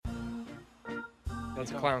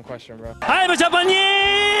That's a clown question, bro. I'm Japanese!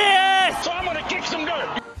 So I'm gonna kick some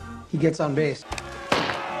dirt. He gets on base.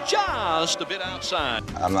 Just a bit outside.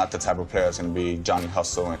 I'm not the type of player that's going to be Johnny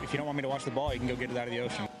Hustle. If you don't want me to watch the ball, you can go get it out of the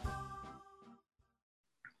ocean.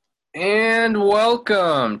 And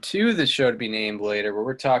welcome to the show to be named later, where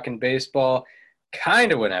we're talking baseball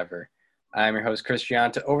kind of whenever. I'm your host, Chris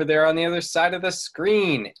Gianta. Over there on the other side of the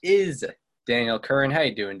screen is Daniel Curran. How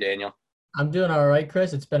you doing, Daniel? I'm doing all right,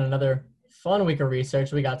 Chris. It's been another fun week of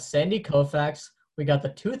research. We got Sandy Koufax. We got the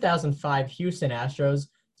 2005 Houston Astros.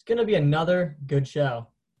 It's going to be another good show.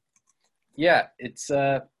 Yeah, it's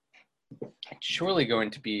surely going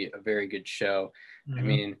to be a very good show. Mm-hmm. I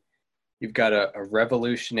mean, you've got a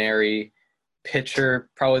revolutionary pitcher,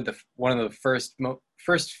 probably one of the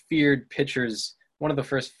first feared pitchers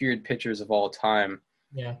of all time.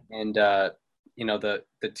 Yeah. And the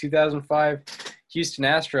 2005 Houston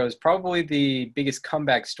Astros, probably the biggest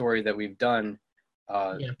comeback story that we've done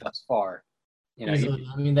thus far.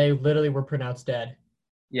 Easily. They literally were pronounced dead.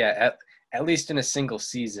 Yeah, at least in a single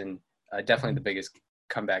season, definitely the biggest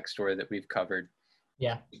comeback story that we've covered.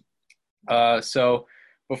 Yeah. So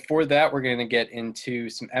before that, we're going to get into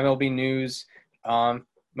some MLB news,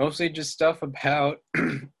 mostly just stuff about,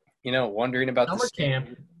 wondering about Summer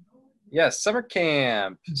camp. Yeah, summer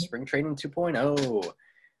camp, spring training 2.0.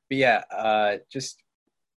 But yeah, just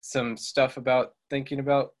some stuff about thinking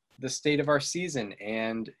about the state of our season.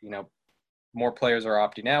 And, more players are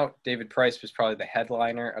opting out. David Price was probably the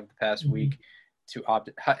headliner of the past week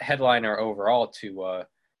headliner overall to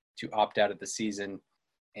opt out of the season.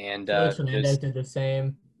 And Fernandez did the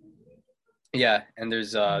same. Yeah, and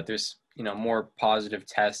there's more positive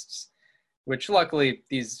tests, which luckily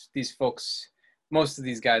these folks, most of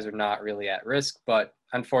these guys are not really at risk, but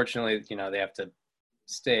unfortunately, they have to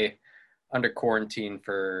stay under quarantine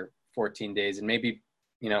for 14 days, and maybe,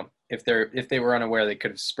 if they were unaware, they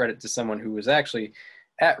could have spread it to someone who was actually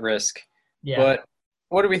at risk. Yeah. But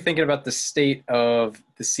what are we thinking about the state of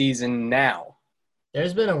the season now?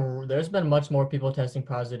 There's been much more people testing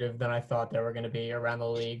positive than I thought there were going to be around the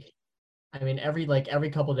league. I mean, every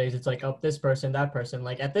couple of days, it's like, oh, this person, that person.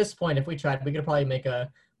 Like at this point, if we tried, we could probably make a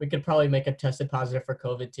tested positive for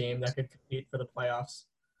COVID team that could compete for the playoffs.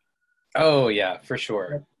 Oh yeah, for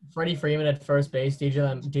sure. Freddie Freeman at first base, DJ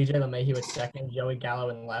LeMahieu at second, Joey Gallo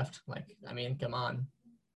in left. Like, I mean, come on.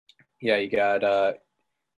 Yeah, you got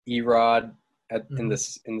Erod in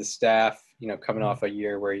the staff. Coming off a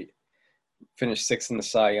year where he finished sixth in the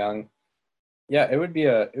Cy Young. Yeah, it would be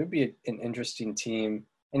an interesting team.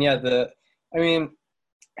 And yeah,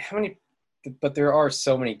 but there are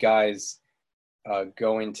so many guys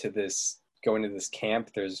going to this camp.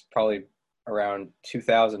 There's probably around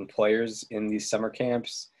 2,000 players in these summer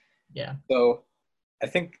camps. Yeah. So I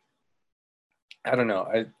don't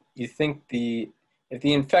know. You think if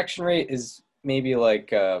the infection rate is maybe like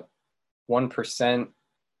 1%.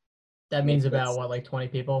 That means about what, like 20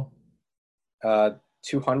 people?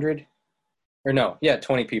 200? Or no, yeah,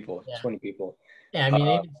 20 people. Yeah. 20 people. Yeah, I mean,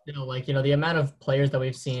 even still, the amount of players that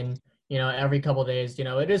we've seen, every couple of days,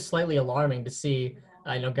 it is slightly alarming to see.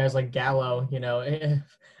 I know guys like Gallo,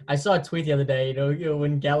 I saw a tweet the other day,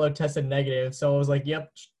 when Gallo tested negative. So I was like,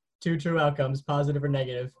 yep, two true outcomes, positive or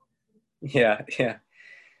negative. Yeah.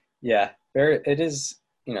 It is,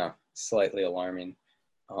 slightly alarming.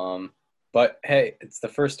 But hey, it's the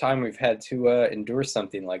first time we've had to endure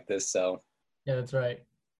something like this. So yeah, that's right.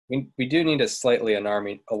 We do need a slightly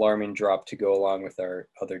alarming drop to go along with our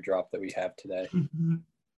other drop that we have today.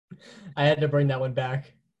 I had to bring that one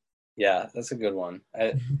back. Yeah, that's a good one.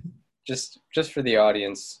 Just for the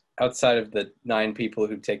audience, outside of the 9 people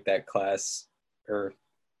who take that class, or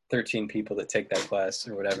 13 people that take that class,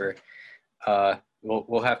 or whatever,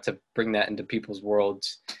 we'll have to bring that into people's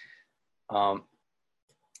worlds.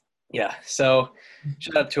 Yeah. So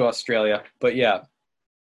shout out to Australia, but yeah,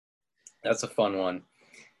 that's a fun one.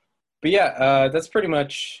 But yeah, that's pretty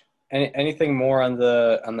much anything more on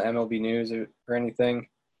the MLB news or anything.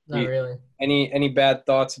 Not really. Any bad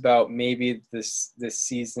thoughts about maybe this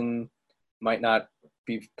season might not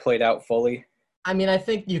be played out fully? I mean, I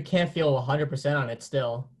think you can't feel 100% on it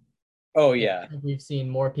still. Oh yeah. We've seen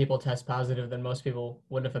more people test positive than most people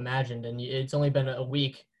would have imagined, and it's only been a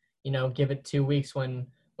week. Give it 2 weeks when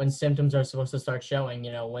symptoms are supposed to start showing.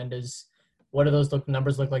 What do those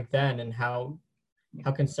numbers look like then, and how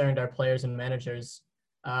concerned are players and managers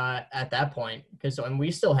at that point? Because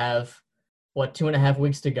we still have 2.5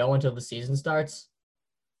 weeks to go until the season starts.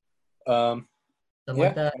 Something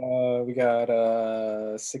like that. We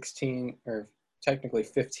got 16 or technically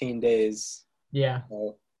 15 days. Yeah.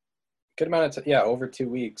 Good amount of over 2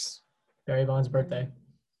 weeks. Barry Bonds' birthday.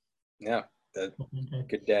 Yeah.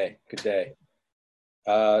 Good day.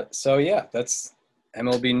 So yeah, that's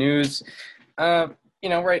MLB news.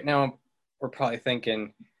 Right now we're probably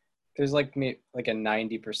thinking there's like a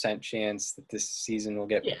 90% chance that this season will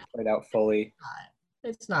get played out fully.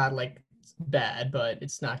 It's not like bad, but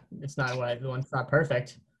it's not it's not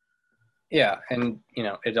perfect. Yeah, and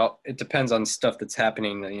it depends on stuff that's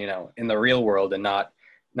happening, in the real world and not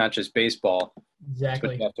just baseball.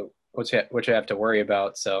 Exactly. Which you have to worry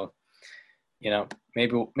about. So,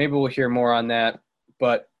 maybe we'll hear more on that.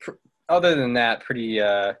 But other than that, pretty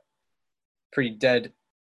dead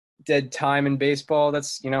time in baseball.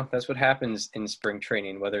 That's what happens in spring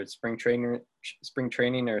training, whether it's spring training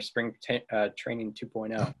or training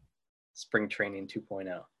 2.0. Spring training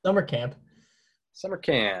 2.0. Summer camp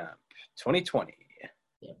 2020.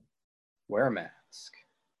 Yep. Wear a mask.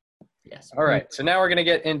 Yes. All right. So now we're going to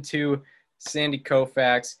get into Sandy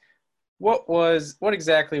Koufax. What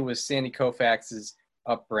exactly was Sandy Koufax's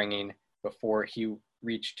upbringing before he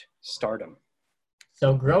reached stardom?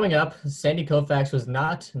 So growing up, Sandy Koufax was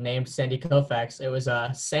not named Sandy Koufax. It was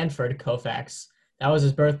Sanford Koufax. That was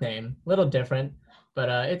his birth name. Little different, but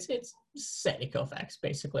it's Sandy Koufax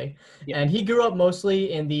basically. Yeah. And he grew up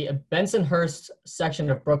mostly in the Bensonhurst section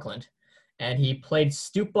of Brooklyn, and he played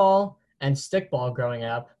stoop ball and stickball growing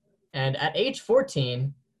up. And at age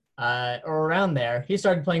 14, or around there, he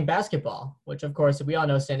started playing basketball, which of course we all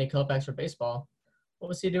know Sandy Koufax for baseball. What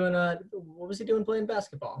was he doing? What was he doing playing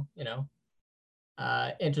basketball?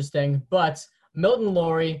 Interesting. But Milton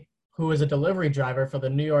Laurie, who was a delivery driver for the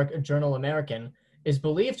New York Journal-American, is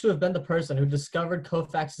believed to have been the person who discovered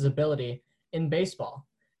Koufax's ability in baseball.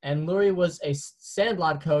 And Laurie was a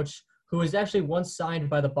sandlot coach who was actually once signed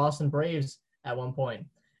by the Boston Braves at one point.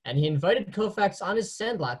 And he invited Koufax on his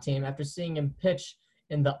sandlot team after seeing him pitch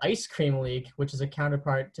in the Ice Cream League, which is a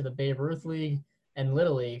counterpart to the Babe Ruth League and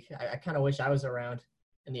Little League. I kind of wish I was around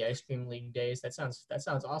in the Ice Cream League days. That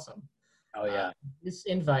sounds awesome. Oh yeah. This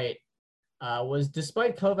invite was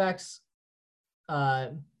despite Koufax.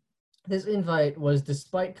 This invite was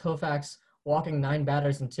despite Koufax walking 9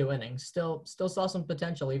 batters in 2 innings. Still saw some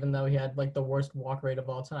potential, even though he had like the worst walk rate of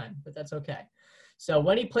all time. But that's okay. So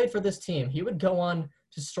when he played for this team, he would go on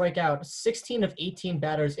to strike out 16 of 18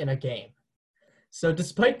 batters in a game. So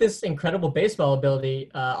despite this incredible baseball ability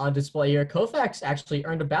on display here, Koufax actually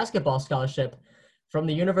earned a basketball scholarship from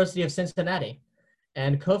the University of Cincinnati.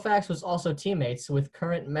 And Koufax was also teammates with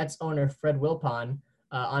current Mets owner Fred Wilpon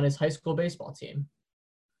on his high school baseball team.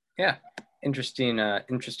 Yeah, interesting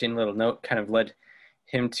little note. Kind of led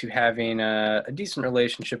him to having a decent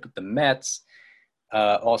relationship with the Mets.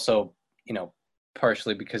 Also,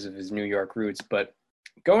 partially because of his New York roots. But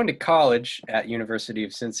going to college at University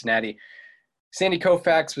of Cincinnati, Sandy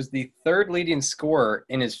Koufax was the 3rd leading scorer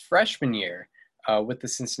in his freshman year with the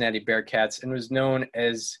Cincinnati Bearcats, and was known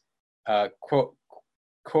as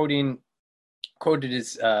quoted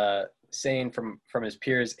as saying from his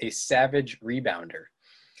peers, a savage rebounder.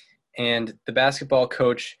 And the basketball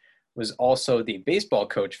coach was also the baseball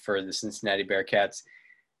coach for the Cincinnati Bearcats.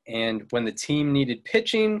 And when the team needed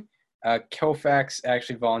pitching, Koufax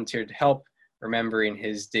actually volunteered to help, remembering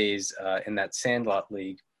his days in that Sandlot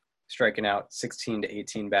League, striking out 16 to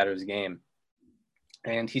 18 batters a game.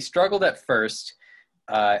 And he struggled at first.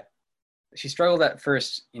 In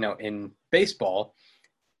baseball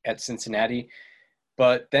at Cincinnati,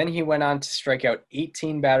 but then he went on to strike out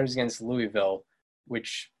 18 batters against Louisville,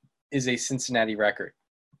 which is a Cincinnati record.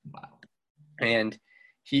 Wow. And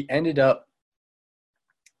he ended up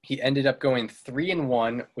going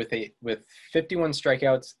 3-1 with 51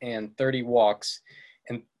 strikeouts and 30 walks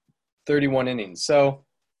and 31 innings. So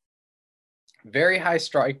very high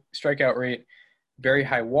strikeout rate, very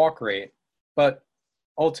high walk rate, but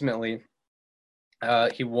ultimately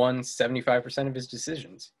he won 75% of his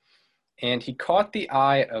decisions. And he caught the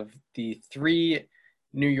eye of the 3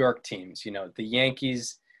 New York teams, the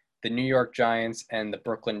Yankees, the New York Giants, and the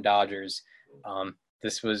Brooklyn Dodgers.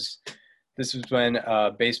 This was when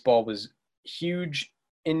baseball was huge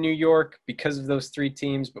in New York because of those 3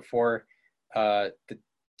 teams before the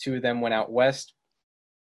 2 of them went out west.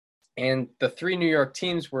 And the 3 New York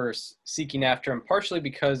teams were seeking after him partially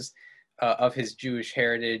because of his Jewish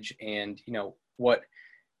heritage and,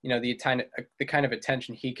 the kind of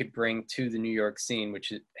attention he could bring to the New York scene,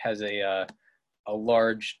 which has a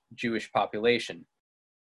large Jewish population.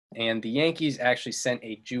 And the Yankees actually sent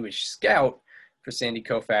a Jewish scout for Sandy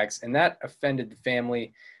Koufax, and that offended the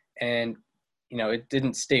family. And, it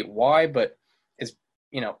didn't state why, but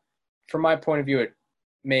from my point of view, it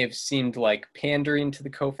may have seemed like pandering to the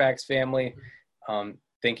Koufax family,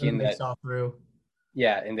 thinking that saw through.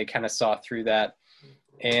 Yeah, and they kind of saw through that.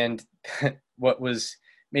 And what was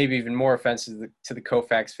maybe even more offensive to the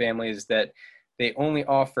Koufax family is that they only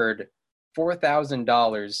offered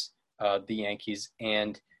 $4,000, the Yankees,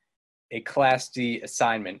 and a Class D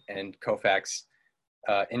assignment, and Koufax,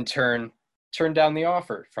 in turn, turned down the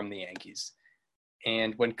offer from the Yankees.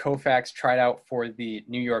 And when Koufax tried out for the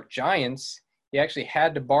New York Giants, he actually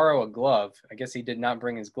had to borrow a glove. I guess he did not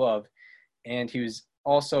bring his glove. And he was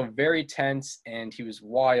also very tense, and he was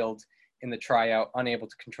wild in the tryout, unable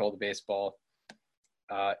to control the baseball.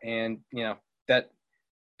 And,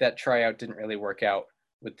 that tryout didn't really work out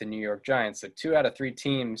with the New York Giants. So 2 out of 3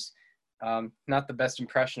 teams, not the best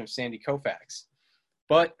impression of Sandy Koufax.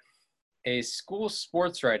 But a school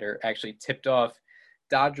sports writer actually tipped off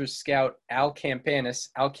Dodgers scout Al Campanis.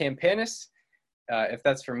 Al Campanis, if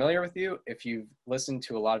that's familiar with you, if you've listened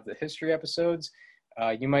to a lot of the history episodes,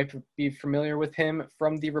 you might be familiar with him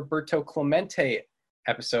from the Roberto Clemente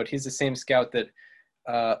episode. He's the same scout that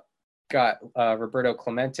got Roberto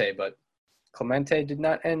Clemente, but Clemente did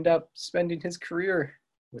not end up spending his career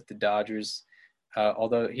with the Dodgers,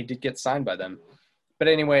 although he did get signed by them. But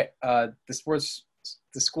anyway, the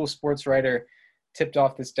school sports writer tipped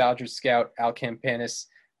off this Dodgers scout, Al Campanis,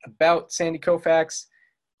 about Sandy Koufax.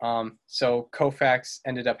 So Koufax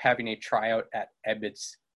ended up having a tryout at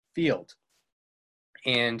Ebbets Field.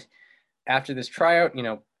 And after this tryout,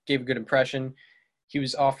 gave a good impression. He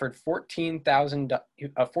was offered a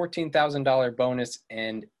 $14,000 bonus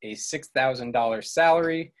and a $6,000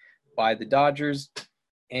 salary by the Dodgers.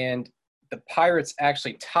 And the Pirates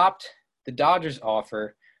actually topped the Dodgers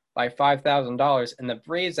offer by $5,000, and the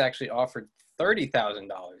Braves actually offered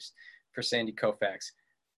 $30,000 for Sandy Koufax.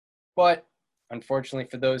 But unfortunately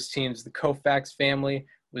for those teams, the Koufax family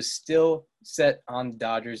was still set on the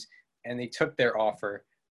Dodgers, and they took their offer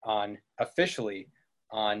officially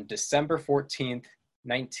on December 14th,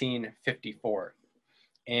 1954.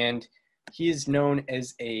 And he is known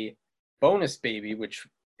as a bonus baby, which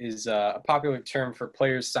is a popular term for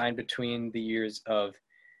players signed between the years of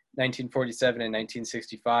 1947 and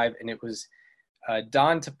 1965. And it was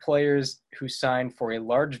donned to players who signed for a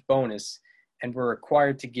large bonus and were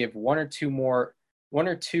required to give 1 or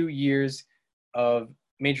 2 years of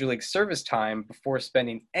major league service time before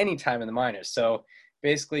spending any time in the minors. So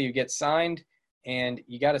basically you get signed and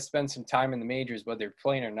you got to spend some time in the majors, whether you're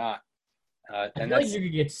playing or not. I feel like you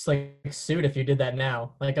could get sued if you did that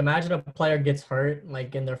now. Like, imagine a player gets hurt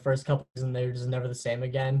like in their first couple years and they're just never the same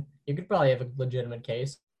again. You could probably have a legitimate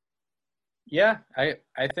case. Yeah, I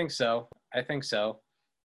think so.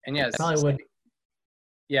 And yes, Probably would.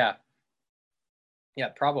 Yeah,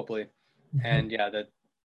 probably. And yeah, the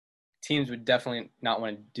teams would definitely not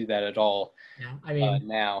want to do that at all. Yeah, I mean,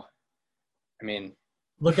 now,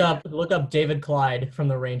 look up David Clyde from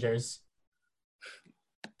the Rangers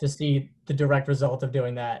to see the direct result of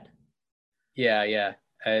doing that. Yeah.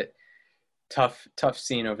 Tough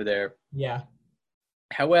scene over there. Yeah.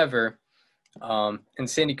 However, and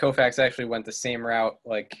Sandy Koufax actually went the same route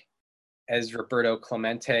as Roberto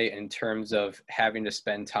Clemente in terms of having to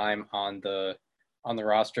spend time on the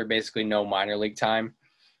roster, basically no minor league time.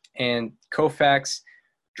 And Koufax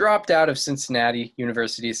dropped out of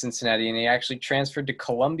University of Cincinnati, and he actually transferred to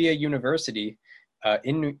Columbia University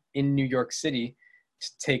in New York City to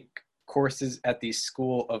take courses at the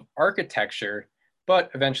School of Architecture, but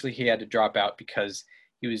eventually he had to drop out because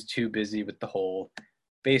he was too busy with the whole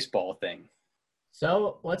baseball thing.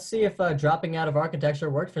 So let's see if dropping out of architecture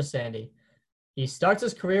worked for Sandy. He starts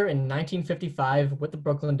his career in 1955 with the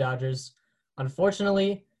Brooklyn Dodgers.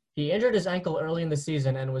 Unfortunately, he injured his ankle early in the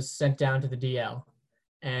season and was sent down to the DL.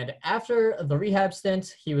 And after the rehab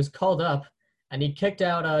stint, he was called up and he kicked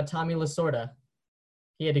out Tommy Lasorda.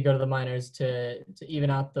 He had to go to the minors to even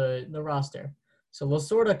out the roster. So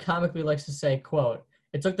Lasorda comically likes to say, quote,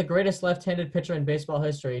 "It took the greatest left-handed pitcher in baseball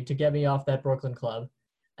history to get me off that Brooklyn club."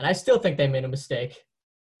 And I still think they made a mistake.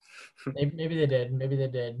 Maybe they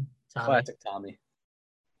did. Tommy. Classic Tommy.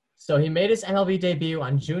 So he made his MLB debut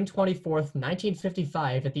on June 24th,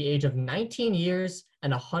 1955 at the age of 19 years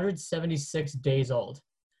and 176 days old,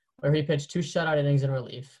 where he pitched 2 shutout innings in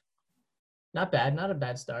relief. Not bad, not a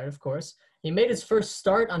bad start, of course. He made his first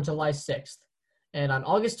start on July 6th, and on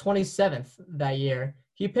August 27th that year,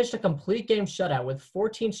 he pitched a complete game shutout with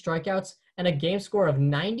 14 strikeouts and a game score of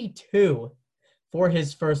 92 for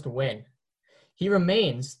his first win. He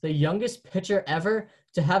remains the youngest pitcher ever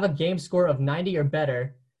to have a game score of 90 or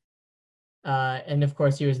better. And of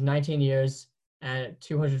course, he was 19 years and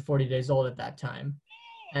 240 days old at that time.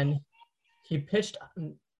 And he pitched.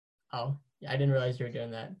 Oh, yeah, I didn't realize you were doing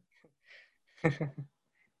that.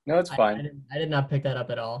 No, it's fine. I did not pick that up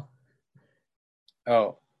at all.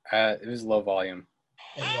 Oh, it was low volume.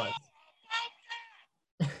 It was.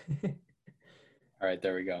 All right,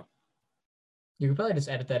 there we go. You could probably just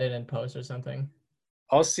edit that in post or something.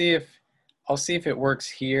 I'll see if it works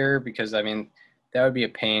here, because I mean that would be a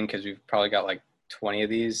pain because we've probably got like 20 of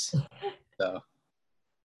these. So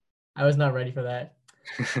I was not ready for that.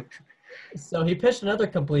 So he pitched another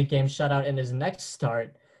complete game shutout in his next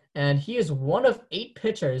start, and he is one of 8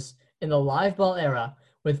 pitchers in the live ball era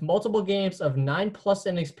with multiple games of 9+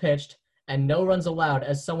 innings pitched and no runs allowed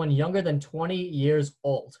as someone younger than 20 years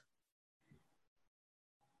old.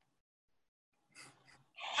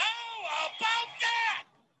 How about that?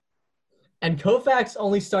 And Koufax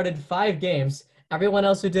only started 5 games. Everyone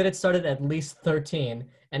else who did it started at least 13.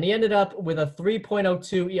 And he ended up with a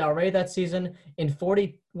 3.02 ERA that season in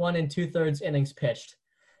 41 2/3 innings pitched.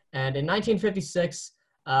 And in 1956,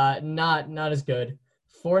 not as good.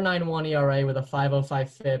 4.91 ERA with a 5.05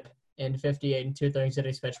 FIP in 58 2/3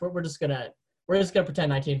 innings pitched. We're just gonna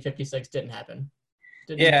pretend 1956 didn't happen.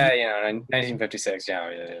 yeah, 1956.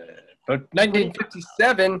 Yeah. But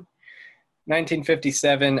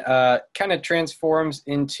 1957 kind of transforms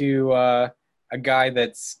into a guy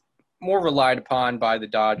that's more relied upon by the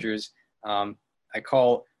Dodgers. This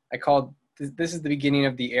is the beginning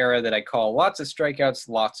of the era that I call lots of strikeouts,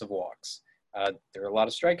 lots of walks. There were a lot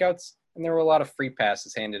of strikeouts, and there were a lot of free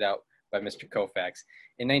passes handed out by Mr. Koufax.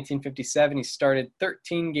 In 1957, he started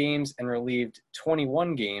 13 games and relieved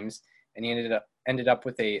 21 games, and he ended up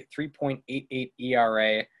with a 3.88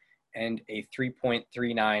 ERA and a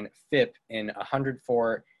 3.39 FIP in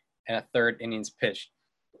 104 1/3 innings pitched.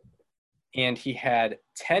 And he had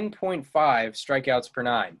 10.5 strikeouts per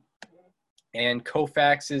 9. And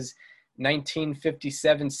Koufax's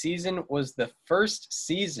 1957 season was the first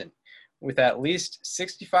season with at least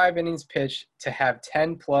 65 innings pitched to have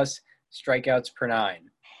 10+ strikeouts per 9.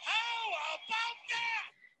 How about that?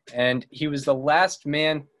 And he was the last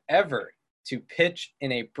man ever to pitch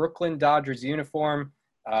in a Brooklyn Dodgers uniform.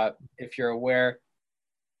 If you're aware,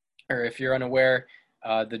 or if you're unaware,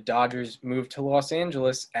 the Dodgers moved to Los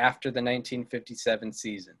Angeles after the 1957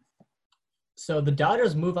 season. So the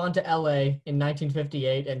Dodgers move on to LA in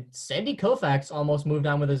 1958, and Sandy Koufax almost moved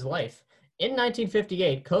on with his life. In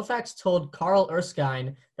 1958, Koufax told Carl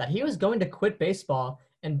Erskine that he was going to quit baseball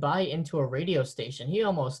and buy into a radio station. He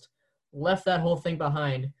almost left that whole thing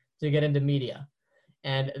behind to get into media.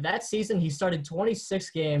 And that season, he started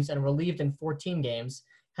 26 games and relieved in 14 games,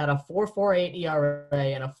 had a 4.48 ERA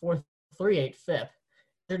and a 4.38 FIP,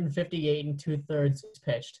 158 2/3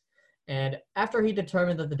 pitched. And after he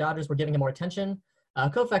determined that the Dodgers were giving him more attention,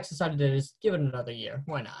 Koufax decided to just give it another year.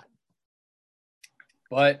 Why not?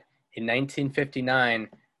 But in 1959,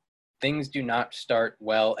 things do not start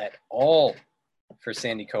well at all for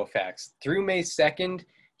Sandy Koufax. Through May 2nd,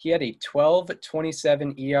 he had a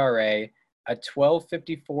 12.27 ERA, a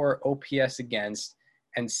 12.54 OPS against,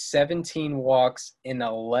 and 17 walks in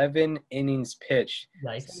 11 innings pitched.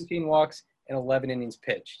 Nice. 17 walks in 11 innings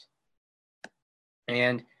pitched.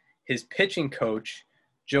 And his pitching coach,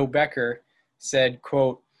 Joe Becker, said,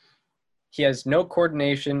 quote, "He has no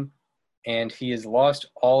coordination and he has lost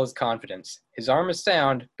all his confidence. His arm is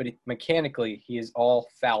sound, but mechanically he is all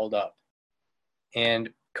fouled up."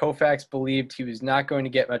 And Koufax believed he was not going to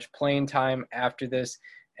get much playing time after this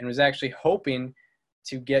and was actually hoping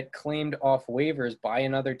to get claimed off waivers by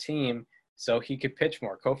another team so he could pitch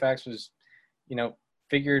more. Koufax was,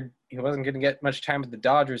 figured he wasn't going to get much time with the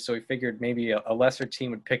Dodgers, so he figured maybe a lesser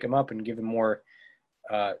team would pick him up and give him more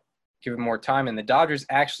time. And the Dodgers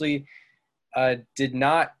actually did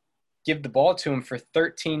not give the ball to him for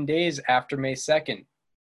 13 days after May 2nd.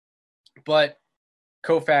 But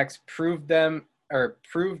Koufax proved to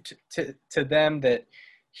them that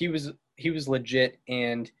he was legit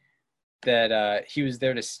and that he was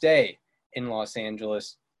there to stay in Los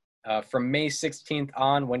Angeles. From May 16th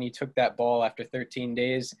on, when he took that ball after 13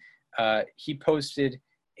 days, he posted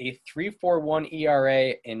a 3.41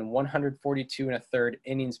 ERA in 142 1/3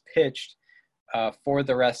 innings pitched for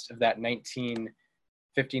the rest of that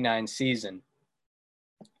 1959 season.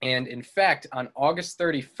 And in fact, on August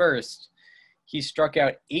 31st, he struck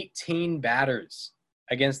out 18 batters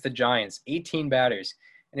against the Giants, 18 batters.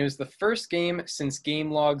 And it was the first game since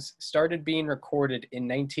game logs started being recorded in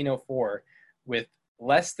 1904 with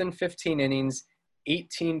less than 15 innings,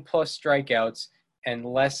 18+ strikeouts, and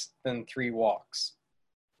less than 3 walks.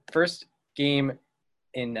 First game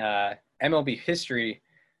in MLB history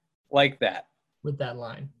like that. With that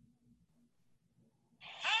line.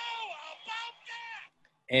 How about that?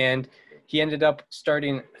 And he ended up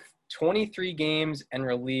starting 23 games and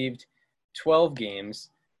relieved 12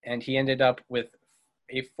 games. And he ended up with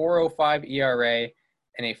a 4.05 ERA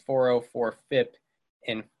and a 4.04 FIP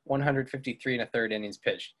in 153 and a third innings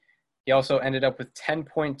pitched. He also ended up with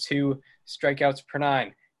 10.2 strikeouts per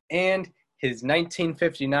nine. And his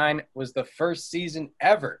 1959 was the first season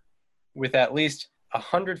ever with at least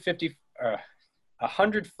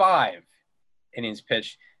 105 innings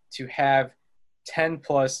pitched to have 10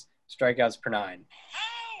 plus strikeouts per nine.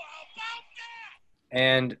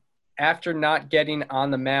 And after not getting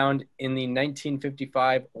on the mound in the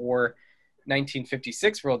 1955 or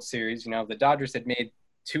 1956 World Series, the Dodgers had made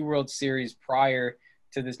 2 World Series prior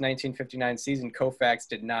to this 1959 season. Koufax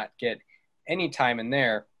did not get any time in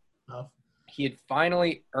there. Oh. He had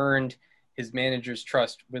finally earned his manager's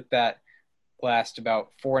trust with that last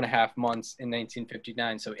about 4.5 months in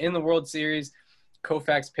 1959. So in the World Series,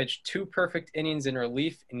 Koufax pitched 2 perfect innings in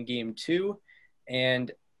relief in Game 2,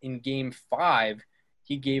 and in Game 5,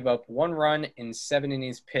 he gave up 1 run in 7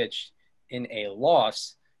 innings pitched in a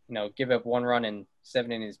loss. Give up 1 run in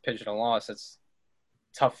 7 innings pitched in a loss. That's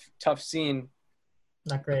tough scene.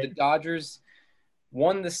 Not great. The Dodgers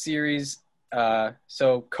won the series.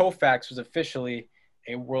 So Koufax was officially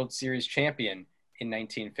a World Series champion in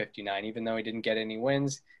 1959, even though he didn't get any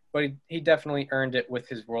wins, but he definitely earned it with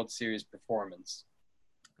his World Series performance.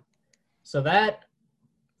 So that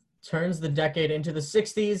turns the decade into the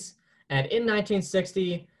 60s, and in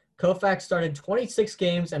 1960, Koufax started 26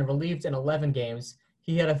 games and relieved in 11 games.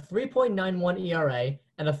 He had a 3.91 ERA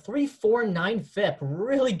and a 3.49 FIP,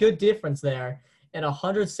 really good difference there, and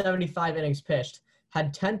 175 innings pitched,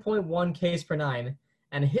 had 10.1 Ks per nine,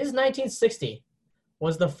 and his 1960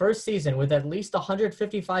 was the first season with at least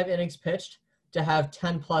 155 innings pitched to have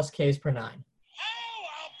 10 plus Ks per nine.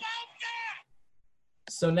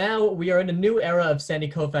 So now we are in a new era of Sandy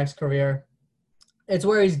Koufax's career. It's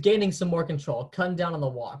where he's gaining some more control, cutting down on the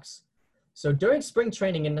walks. So during spring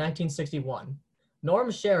training in 1961,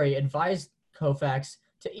 Norm Sherry advised Koufax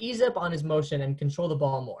to ease up on his motion and control the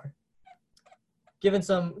ball more. Give him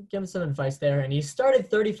some advice there, and he started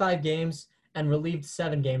 35 games and relieved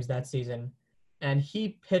 7 games that season. And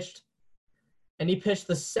he pitched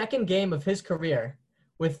the second game of his career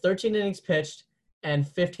with 13 innings pitched and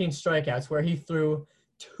 15 strikeouts, where he threw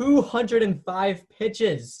 205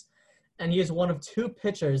 pitches. And he is one of 2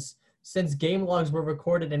 pitchers since game logs were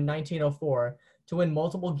recorded in 1904 to win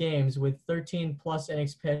multiple games with 13 plus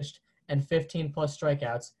innings pitched and 15 plus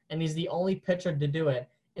strikeouts. And he's the only pitcher to do it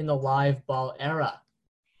in the live ball era.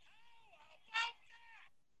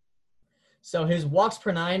 So his walks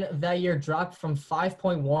per nine that year dropped from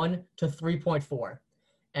 5.1 to 3.4.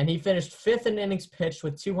 And he finished 5th in innings pitched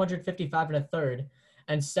with 255 and a third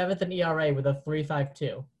and 7th in ERA with a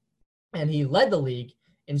 3.52. And he led the league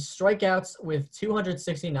in strikeouts with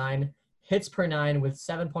 269, hits per nine with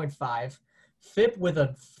 7.5, FIP with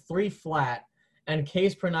a 3 flat, and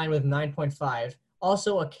Ks per nine with 9.5.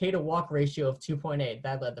 Also a K to walk ratio of 2.8.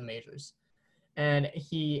 That led the majors. And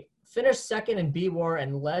he finished second in B-WAR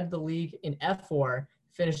and led the league in F-WAR,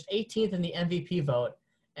 finished 18th in the MVP vote,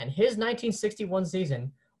 and his 1961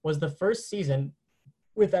 season was the first season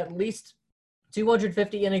with at least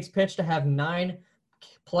 250 innings pitched to have 9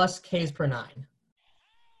 plus Ks per nine.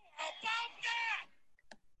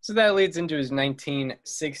 So that leads into his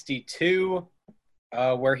 1962,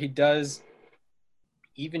 where he does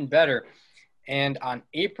even better. And on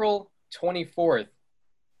April 24th,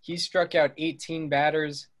 he struck out 18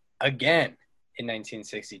 batters again in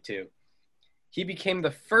 1962. He became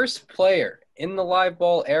the first player in the live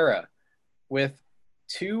ball era with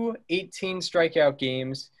 2 18 strikeout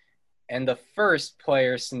games and the first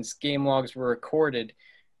player since game logs were recorded,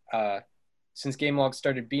 since game logs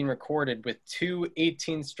started being recorded with 2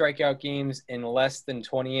 18 strikeout games in less than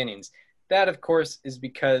 20 innings. That, of course, is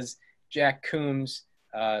because Jack Coombs,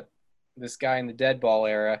 this guy in the dead ball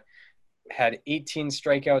era, had 18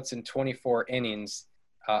 strikeouts in 24 innings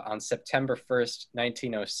on September 1st,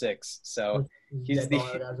 1906. So he's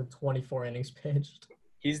the 24 innings pitched.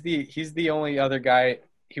 He's the only other guy.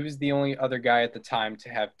 He was the only other guy at the time to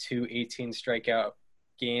have 2 18 strikeout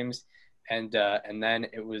games, and then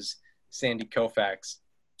it was Sandy Koufax.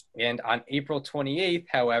 And on April 28th,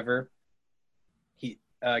 however,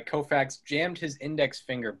 Koufax jammed his index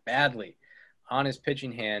finger badly on his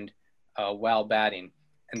pitching hand while batting,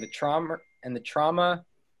 and the trauma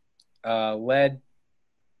led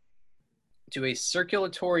to a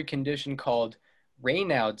circulatory condition called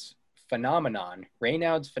Raynaud's phenomenon.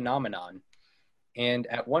 And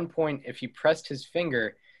at one point, if he pressed his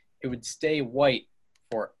finger, it would stay white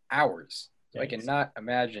for hours. So I cannot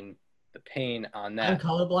imagine the pain on that. I'm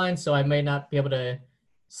colorblind, so I may not be able to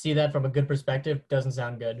see that from a good perspective. Doesn't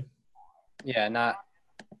sound good. Yeah, not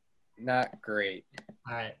great.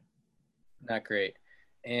 All right. Not great.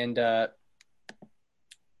 And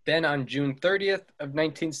Then on June 30th of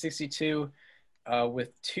 1962, with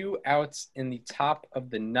 2 outs in the top of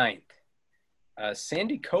the ninth,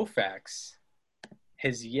 Sandy Koufax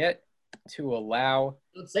has yet to allow.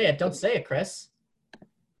 Don't say it. Don't say it, Chris.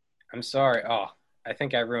 I'm sorry. Oh, I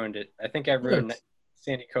think I ruined it. I think I ruined Look.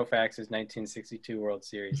 Sandy Koufax's 1962 World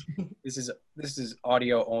Series. This is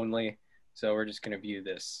audio only, so we're just gonna view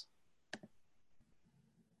this.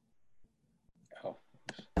 Oh,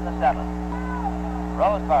 In the seventh.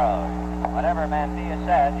 Roseboro. Whatever Mantilla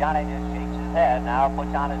said, Johnny just shakes his head, now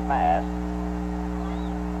puts on his mask.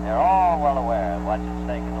 They're all well aware of what's at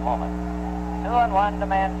stake in the moment. 2-1 to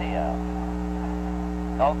Mantilla.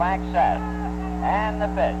 Koufax set. And the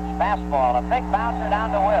pitch. Fastball. A big bouncer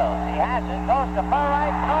down to Wills. He has it. Goes to far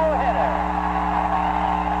right. No-hitter.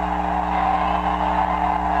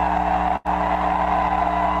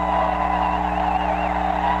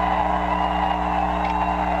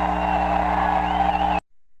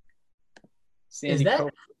 Sandy that-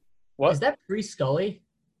 Koufax. What? Is that pre-Scully?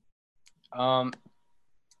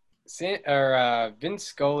 Vince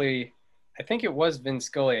Scully. I think it was Vince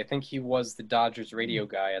Scully. I think he was the Dodgers radio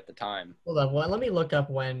guy at the time. Hold on. Well, let me look up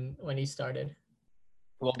when he started.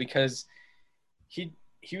 Well, because he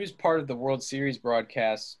was part of the World Series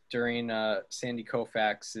broadcast during Sandy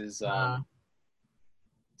Koufax's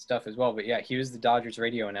stuff as well. But yeah, he was the Dodgers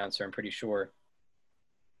radio announcer, I'm pretty sure.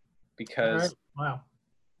 Because Alright. Wow.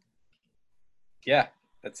 yeah,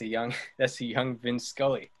 that's a young Vince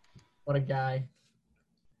Scully. What a guy.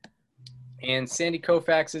 And Sandy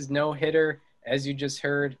Koufax's no-hitter, as you just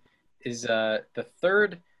heard, is the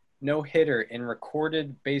third no-hitter in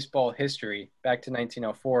recorded baseball history back to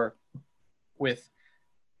 1904 with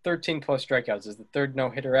 13-plus strikeouts. Is the third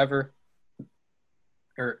no-hitter ever.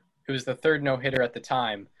 Or it was the third no-hitter at the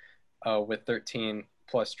time with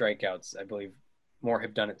 13-plus strikeouts. I believe more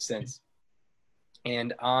have done it since.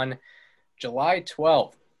 And on July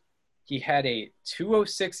 12th, he had a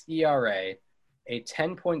 2.06 ERA, a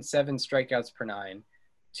 10.7 strikeouts per nine,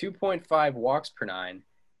 2.5 walks per nine,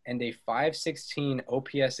 and a 5.16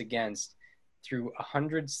 OPS against through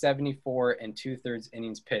 174 and 2/3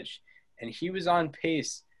 innings pitched. And he was on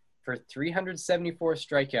pace for 374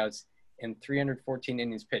 strikeouts and 314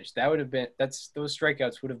 innings pitched. Those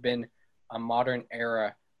strikeouts would have been a modern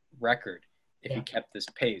era record if he kept this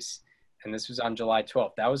pace. And this was on July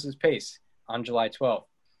 12th. That was his pace on July 12th.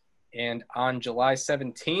 And on July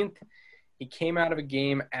 17th, he came out of a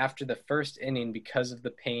game after the first inning because of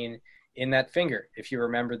the pain in that finger. If you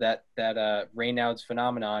remember that Raynaud's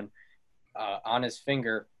phenomenon on his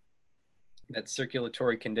finger, that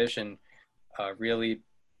circulatory condition really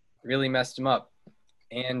messed him up.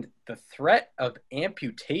 And the threat of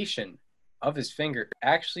amputation of his finger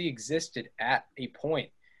actually existed at a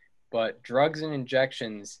point, but drugs and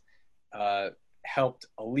injections helped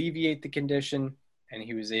alleviate the condition, and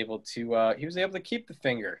he was able to keep the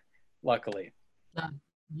finger. Luckily.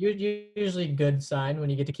 Usually good sign when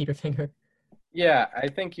you get to keep your finger. Yeah, I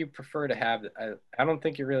think you prefer to have it. I don't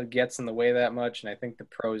think it really gets in the way that much, and I think the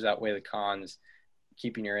pros outweigh the cons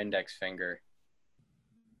keeping your index finger.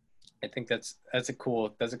 I think that's a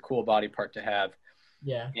cool body part to have.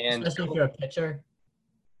 Yeah, and especially if you're a pitcher.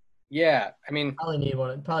 Yeah, I mean,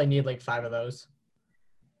 probably need like 5 of those.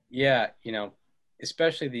 Yeah,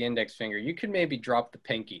 especially the index finger. You could maybe drop the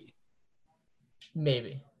pinky.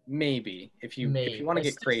 Maybe if you want to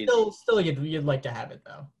get crazy. Still you'd like to have it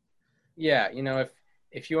though. Yeah,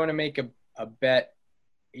 if you want to make a bet,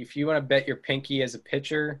 if you want to bet your pinky as a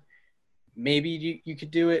pitcher, maybe you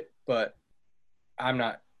could do it, but I'm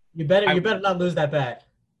not. You better not lose that bet.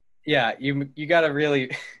 Yeah, you got to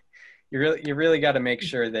really you really got to make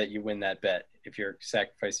sure that you win that bet if you're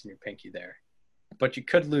sacrificing your pinky there. But you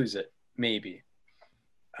could lose it, maybe.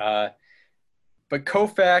 But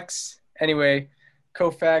Koufax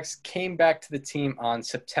came back to the team on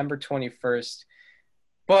September 21st,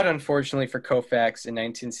 but unfortunately for Koufax in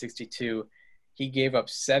 1962, he gave up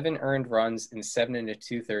 7 earned runs in 7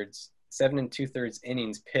 2/3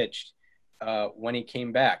 innings pitched when he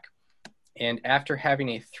came back. And after having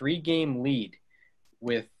a 3-game lead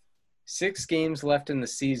with 6 games left in the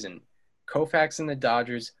season, Koufax and the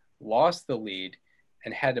Dodgers lost the lead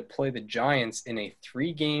and had to play the Giants in a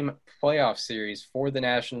 3-game playoff series for the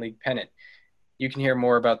National League pennant. You can hear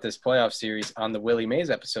more about this playoff series on the Willie Mays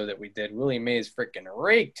episode that we did. Willie Mays freaking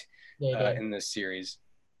raked in this series.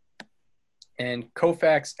 And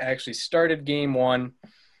Koufax actually started game 1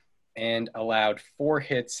 and allowed 4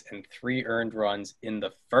 hits and 3 earned runs in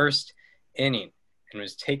the first inning and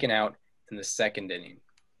was taken out in the second inning.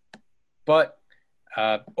 But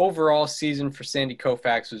overall season for Sandy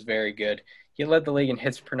Koufax was very good. He led the league in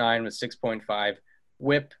hits per 9 with 6.5,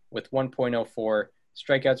 WHIP with 1.04,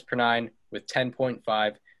 strikeouts per nine with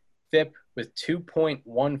 10.5, FIP with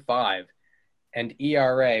 2.15, and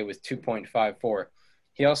ERA with 2.54.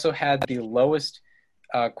 He also had the lowest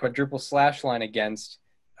quadruple slash line against.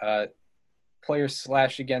 Players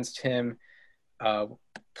slashed against him.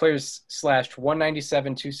 Players slashed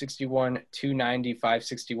 197, 261, 290,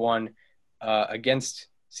 561 against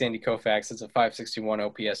Sandy Koufax. It's a 561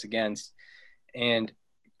 OPS against. And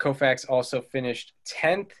Koufax also finished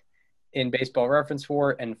 10th in Baseball Reference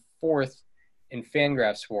WAR and 4th in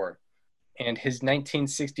Fangraphs WAR. And his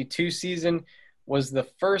 1962 season was the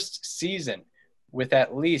first season with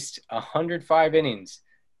at least 105 innings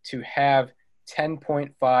to have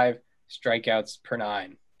 10.5 strikeouts per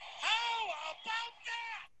nine. How about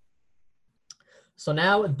that? So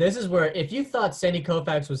now this is where, if you thought Sandy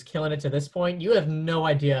Koufax was killing it to this point, you have no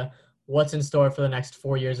idea what's in store for the next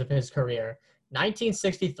 4 years of his career.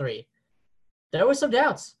 1963. There were some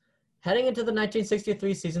doubts. Heading into the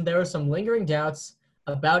 1963 season, there were some lingering doubts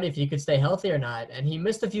about if he could stay healthy or not, and he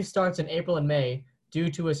missed a few starts in April and May due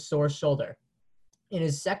to a sore shoulder. In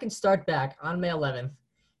his second start back on May 11th,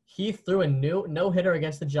 he threw a no-hitter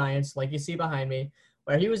against the Giants, like you see behind me,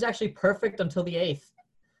 where he was actually perfect until the 8th.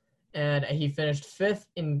 And he finished 5th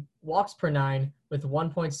in walks per nine with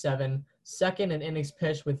 1.7, second in innings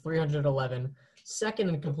pitched with 311, second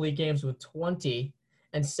in complete games with 20,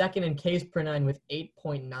 and second in Ks per nine with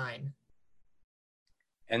 8.9.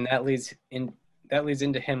 And that leads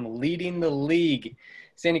into him leading the league.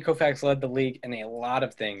 Sandy Koufax led the league in a lot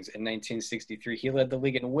of things in 1963. He led the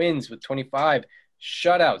league in wins with 25,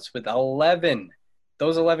 shutouts with 11.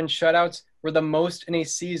 Those 11 shutouts were the most in a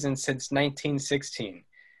season since 1916.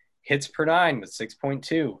 Hits per nine with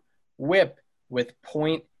 6.2. WHIP with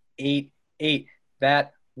 .88.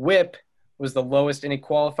 That WHIP was the lowest in a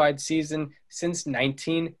qualified season since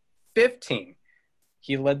 1915.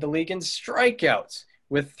 He led the league in strikeouts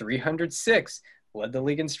with 306. Led the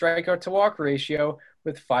league in strikeout to walk ratio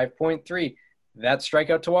with 5.3. That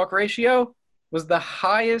strikeout to walk ratio was the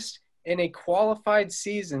highest in a qualified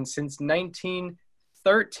season since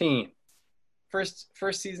 1913. First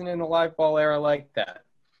season in the live ball era like that.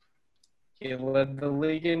 He led the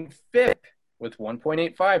league in FIP with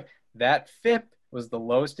 1.85. That FIP was the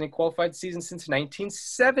lowest in a qualified season since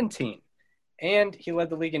 1917. And he led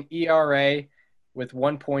the league in ERA with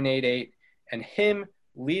 1.88. And him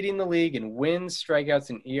leading the league in wins, strikeouts,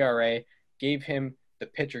 and ERA gave him the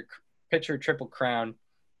pitcher triple crown,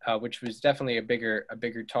 which was definitely a bigger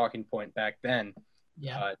talking point back then.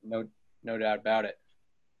 Yeah. No doubt about it.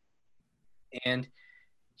 And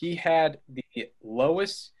he had the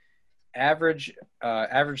lowest average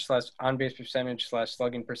slash on base percentage slash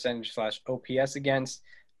slugging percentage slash OPS against.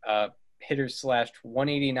 Hitters slashed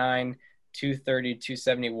 189, 230,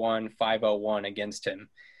 271, 501 against him.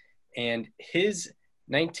 And his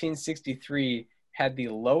 1963 had the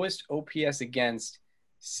lowest OPS against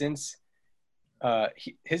since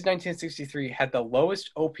his 1963 had the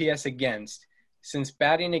lowest OPS against since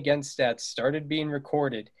batting against stats started being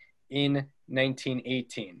recorded in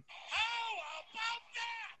 1918. How about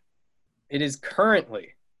that? It is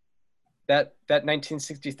currently that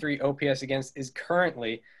 1963 OPS against is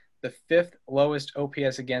currently the 5th lowest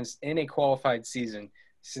OPS against in a qualified season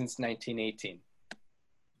since 1918.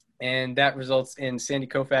 And that results in Sandy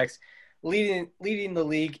Koufax leading the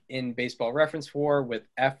league in Baseball Reference WAR with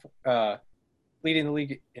leading the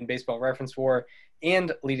league in Baseball Reference WAR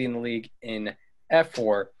and leading the league in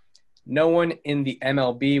F4. No one in the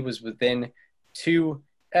MLB was within 2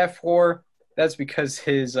 F4. That's because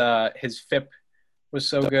his FIP was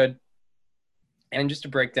so good. And just to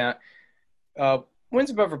break down,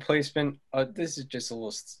 wins above replacement. This is just a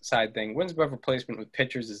little side thing. Wins above replacement with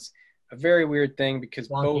pitchers is a very weird thing because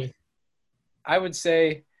Wonky. I would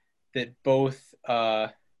say that both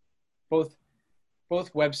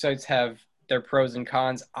websites have their pros and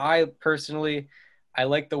cons. I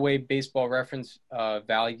like the way Baseball Reference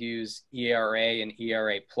values ERA and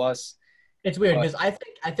ERA plus. It's weird because I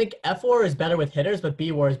think F4 is better with hitters, but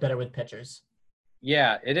B-WAR is better with pitchers.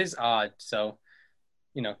 Yeah, it is odd. So,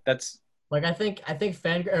 that's like I think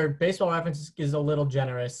Baseball Reference is a little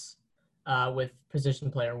generous with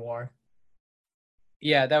position player WAR.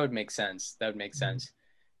 Yeah, that would make sense.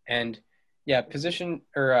 And yeah, position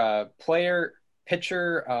or player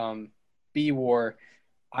pitcher B-WAR,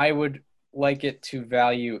 I would like it to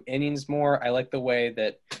value innings more. I like the way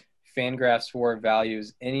that Fangraphs WAR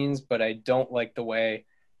values innings, but I don't like the way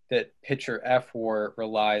that pitcher F-WAR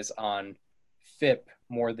relies on FIP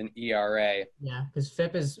more than ERA. Yeah, because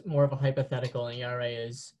FIP is more of a hypothetical and ERA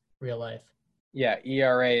is real life. Yeah,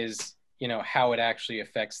 ERA is, how it actually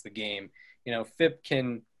affects the game. FIP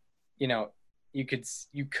can, you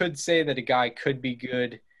could say that a guy could be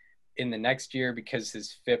good in the next year because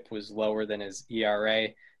his FIP was lower than his ERA.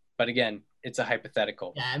 But again, it's a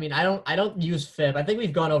hypothetical. Yeah, I mean, I don't use FIP. I think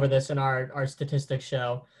we've gone over this in our statistics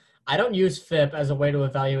show. I don't use FIP as a way to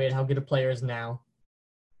evaluate how good a player is now.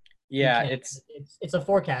 Yeah, It's a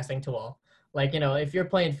forecasting tool. Like, if you're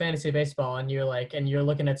playing fantasy baseball and you're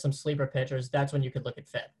looking at some sleeper pitchers, that's when you could look at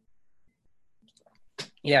FIP.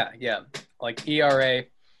 Yeah. Like ERA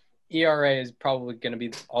is probably going to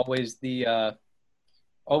be always the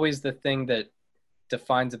thing that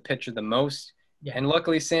defines a pitcher the most. Yeah. And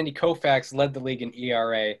luckily, Sandy Koufax led the league in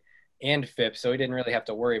ERA and FIP, so he didn't really have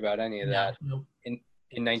to worry about any of that in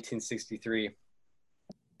 1963.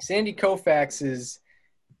 Sandy Koufax's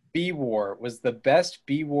B-WAR was the best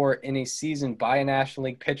B-WAR in a season by a National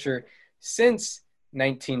League pitcher since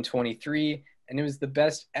 1923, and it was the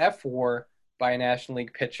best F-WAR by a National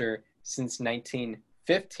League pitcher since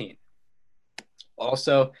 1915.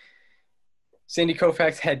 Also, Sandy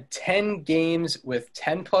Koufax had 10 games with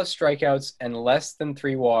 10-plus strikeouts and less than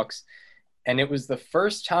 3 walks, and it was the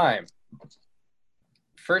first time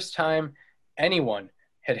anyone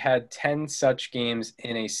had 10 such games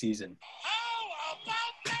in a season. How about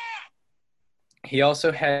that? He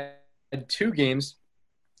also had 2 games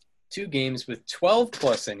with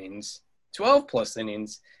 12-plus innings, 10-plus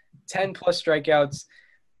strikeouts,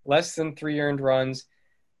 less than 3 earned runs,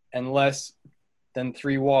 and less than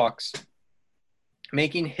 3 walks,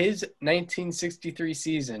 making his 1963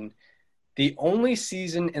 season the only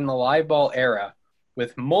season in the live ball era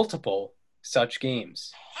with multiple such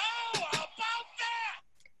games. How about that?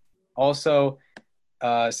 Also,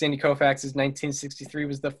 Sandy Koufax's 1963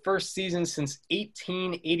 was the first season since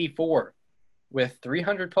 1884 with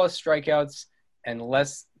 300-plus strikeouts and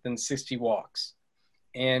less than 60 walks.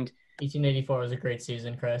 And 1884 was a great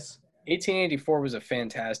season, Chris. 1884 was a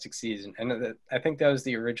fantastic season, and I think that was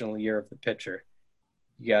the original year of the pitcher.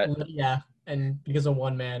 You got and because of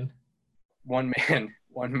one man. One man.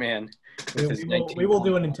 We will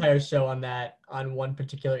do an entire show on that, on one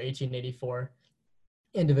particular 1884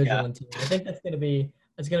 individual and team. I think that's gonna be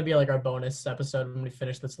like our bonus episode when we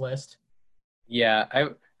finish this list. Yeah,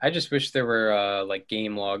 I just wish there were like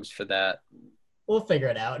game logs for that. We'll figure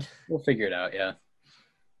it out. Yeah.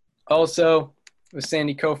 Also, with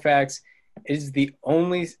Sandy Koufax, his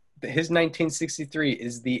 1963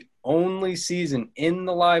 is the only season in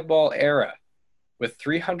the live ball era with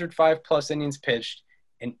 305-plus innings pitched,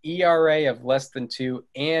 an ERA of less than 2,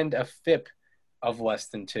 and a FIP of less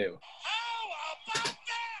than 2. How about that?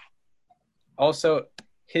 Also,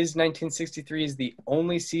 his 1963 is the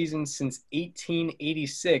only season since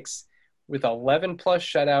 1886 with 11-plus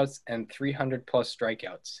shutouts and 300-plus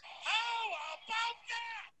strikeouts. How about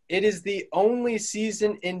that? It is the only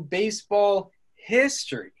season in baseball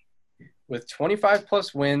history with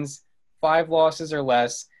 25-plus wins, 5 losses or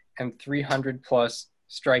less, and 300-plus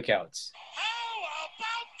strikeouts. How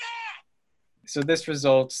about that? So this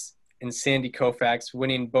results in Sandy Koufax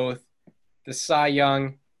winning both the Cy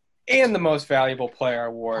Young and the Most Valuable Player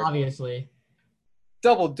award. Obviously.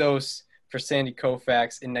 Double dose for Sandy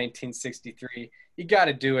Koufax in 1963. You got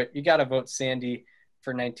to do it. You got to vote Sandy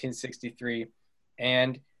for 1963.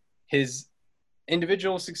 And his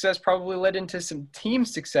individual success probably led into some team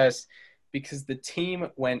success because the team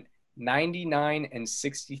went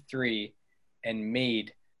 99-63 and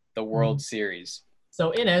made the World Series.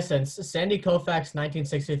 So in essence, Sandy Koufax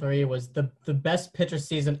 1963 was the best pitcher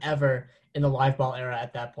season ever in the live ball era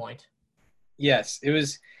at that point. Yes, it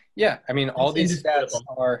was. Yeah, I mean, all these stats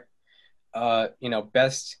are,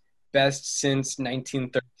 best since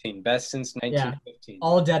 1913, best since 1915.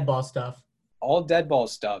 All dead ball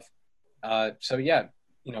stuff. So yeah,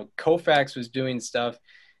 Koufax was doing stuff,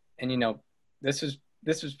 and this was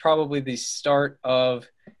probably the start of,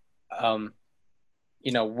 when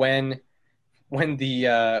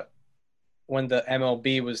the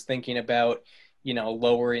MLB was thinking about,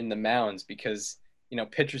 lowering the mounds because,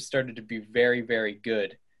 pitchers started to be very, very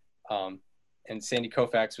good. And Sandy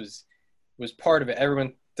Koufax was part of it.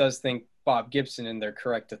 Everyone does think Bob Gibson, and they're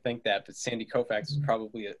correct to think that, but Sandy Koufax was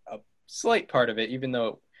probably a slight part of it, even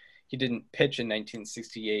though he didn't pitch in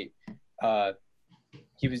 1968.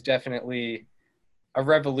 He was definitely a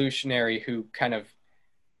revolutionary who kind of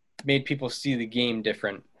made people see the game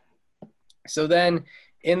different. So then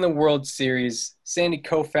in the World Series, Sandy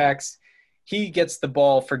Koufax, he gets the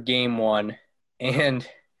ball for game 1, and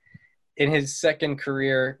in his second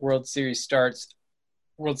career World Series start,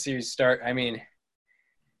 I mean,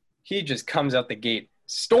 he just comes out the gate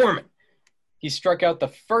storming. He struck out the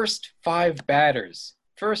first 5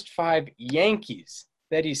 Yankees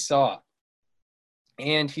that he saw.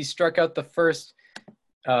 and he struck out the first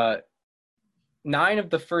 9 of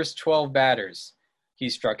the first 12 batters he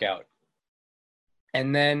struck out.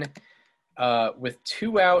 And then with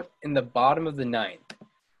 2 out in the bottom of the 9th,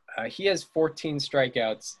 he has 14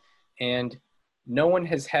 strikeouts, and no one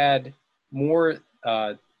has had more,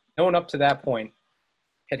 no one up to that point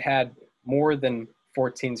had more than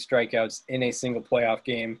 14 strikeouts in a single playoff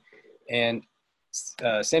game. And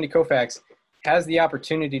Sandy Koufax has the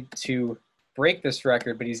opportunity to break this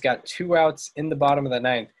record, but he's got 2 outs in the bottom of the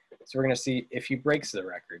 9th. So we're going to see if he breaks the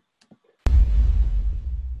record.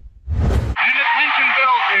 And attention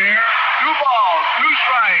builds here. 2 balls, 2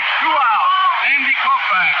 strikes, 2 outs. Sandy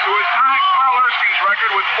Koufax, who has tied Carl Erskine's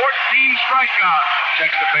record with 14 strikeouts.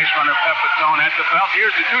 Checks the base runner Pepitone at the belt.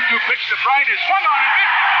 Here's the 2-2 pitch to Bright. Is swung on and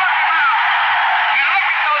missed. And look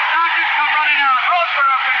at those Dodgers come running out.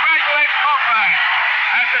 Roseboro congratulates Koufax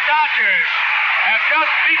as the Dodgers have just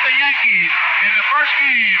beat the Yankees in the first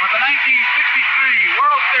game of the 1963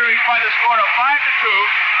 World Series by the score of 5-2,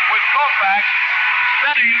 with Koufax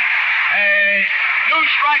setting a new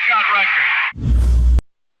strikeout record.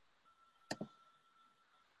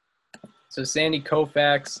 So Sandy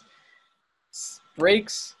Koufax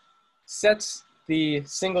sets the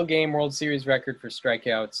single game World Series record for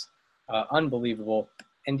strikeouts. Unbelievable.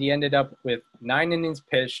 And he ended up with 9 innings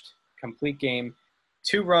pitched, complete game,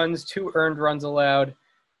 2 runs, 2 earned runs allowed,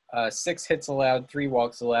 6 hits allowed, 3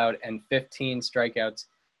 walks allowed, and 15 strikeouts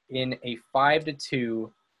in a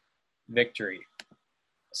 5-2 victory.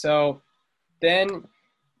 So then,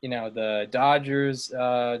 the Dodgers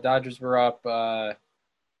were up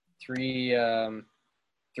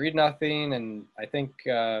 3-0, and I think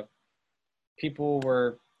people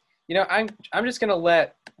were, I'm just gonna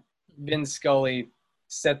let Vin Scully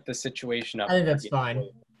set the situation up. I think that's fine.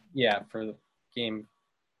 Yeah, for the game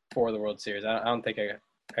 4 of the World Series. I don't think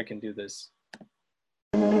I can do this.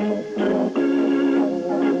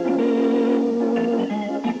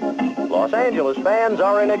 Los Angeles fans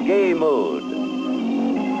are in a gay mood.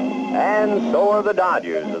 And so are the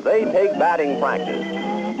Dodgers as they take batting practice.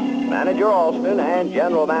 Manager Alston and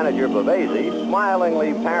General Manager Pavese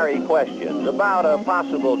smilingly parry questions about a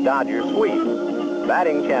possible Dodger sweep.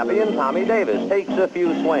 Batting champion Tommy Davis takes a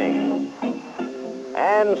few swings.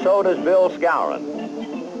 And so does Bill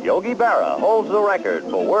Skowron. Yogi Berra holds the record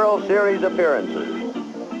for World Series appearances.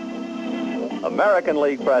 American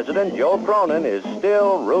League President Joe Cronin is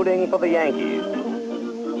still rooting for the Yankees.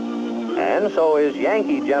 And so is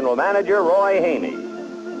Yankee General Manager Roy Haney.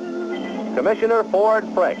 Commissioner Ford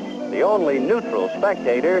Frick, the only neutral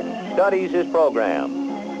spectator, studies his program.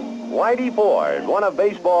 Whitey Ford, one of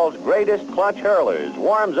baseball's greatest clutch hurlers,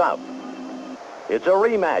 warms up. It's a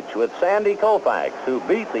rematch with Sandy Koufax, who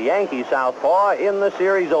beat the Yankee southpaw in the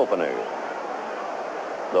series opener.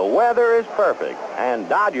 The weather is perfect, and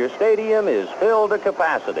Dodger Stadium is filled to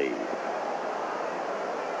capacity.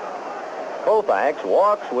 Koufax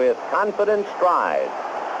walks with confident stride.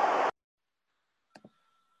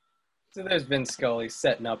 So there's Vin Scully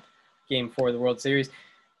setting up Game 4 of the World Series.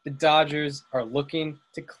 The Dodgers are looking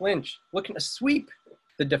to clinch, looking to sweep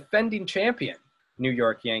the defending champion, New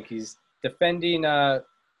York Yankees. Defending,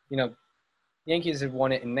 Yankees had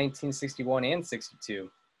won it in 1961 and 62.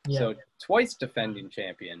 Yeah. So twice defending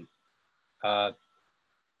champion,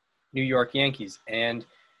 New York Yankees. And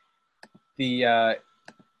the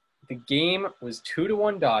game was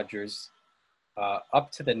 2-1 Dodgers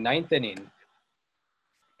up to the 9th inning.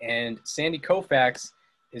 And Sandy Koufax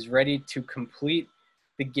is ready to complete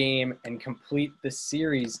the game and complete the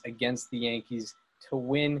series against the Yankees to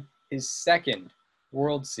win his 2nd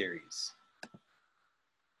World Series.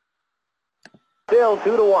 Still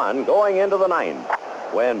 2-1 going into the 9th,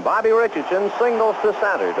 when Bobby Richardson singles to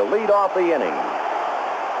center to lead off the inning.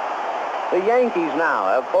 The Yankees now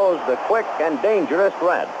have posed a quick and dangerous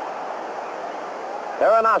threat.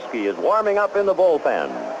 Aronofsky is warming up in the bullpen.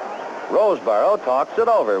 Roseboro talks it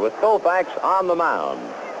over with Koufax on the mound.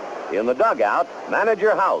 In the dugout,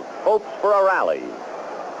 manager Hout hopes for a rally.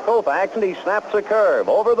 Koufax, and he snaps a curve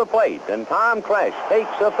over the plate, and Tom Kresch takes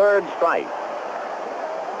a 3rd strike.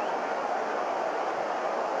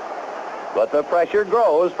 But the pressure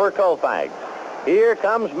grows for Koufax. Here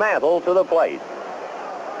comes Mantle to the plate.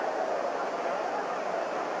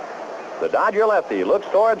 The Dodger lefty looks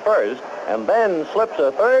toward first and then slips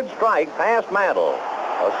a 3rd strike past Mantle.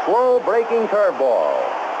 A slow breaking curveball.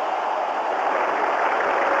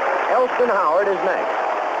 Elston Howard is next.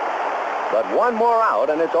 But one more out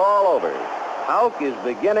and it's all over. Houck is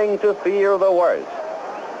beginning to fear the worst.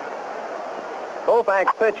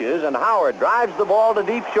 Koufax pitches and Howard drives the ball to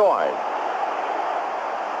deep short.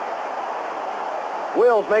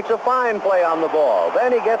 Wills makes a fine play on the ball.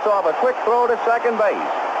 Then he gets off a quick throw to second base.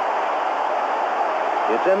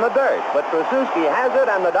 It's in the dirt, but Tracewski has it,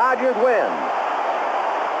 and the Dodgers win.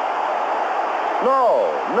 No,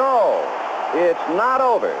 it's not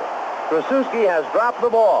over. Tracewski has dropped the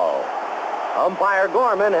ball. Umpire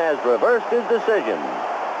Gorman has reversed his decision.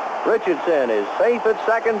 Richardson is safe at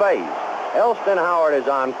second base. Elston Howard is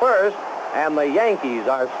on first, and the Yankees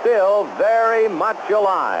are still very much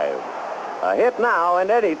alive. A hit now, and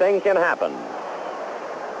anything can happen.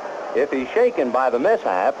 If he's shaken by the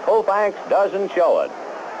mishap, Koufax doesn't show it.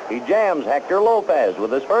 He jams Hector Lopez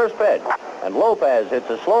with his first pitch, and Lopez hits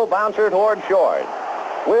a slow bouncer toward short.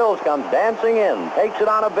 Wills comes dancing in, takes it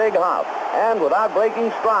on a big hop, and without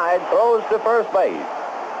breaking stride, throws to first base.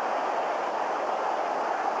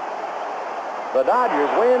 The Dodgers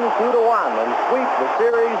win 2-1 and sweep the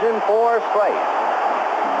series in 4 straight.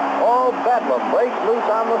 All bedlam breaks loose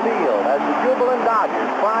on the field as the jubilant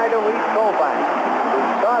Dodgers try to reach Koufax, who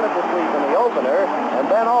started the sweep in the opener and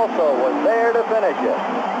then also was there to finish it.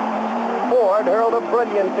 Ford hurled a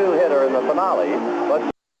brilliant 2-hitter in the finale,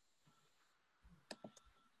 but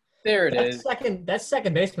There it is. That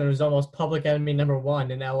second baseman was almost public enemy number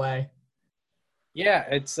 1 in L.A. Yeah,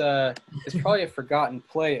 it's probably a forgotten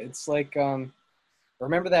play. It's like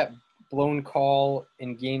remember that blown call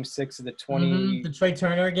in Game 6 of the 20 the Trey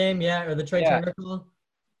Turner game, or the Trey Turner call.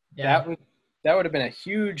 Yeah, that would have been a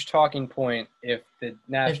huge talking point if the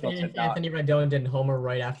Nationals had not. Anthony Rendon didn't homer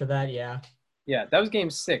right after that. Yeah, that was Game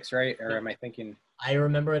 6, right? Or am I thinking? I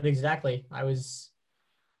remember it exactly. I was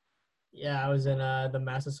in the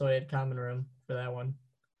Massasoit common room for that one.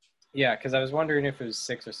 Yeah, because I was wondering if it was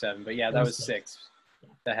 6 or 7, but that was 6. Yeah.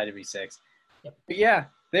 That had to be 6. Yep. But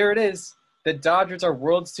there it is. The Dodgers are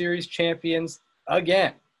World Series champions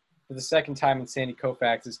again for the second time in Sandy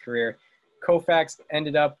Koufax's career. Koufax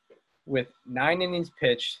ended up with 9 innings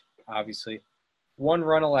pitched, obviously, 1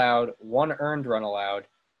 run allowed, 1 earned run allowed,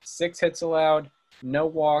 6 hits allowed, no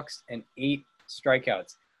walks, and 8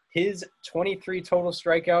 strikeouts. His 23 total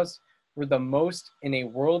strikeouts were the most in a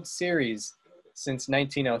World Series since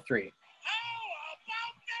 1903.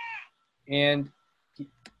 And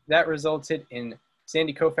that resulted in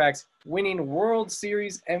Sandy Koufax winning World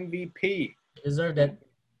Series MVP. He deserved it.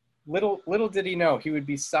 Little did he know he would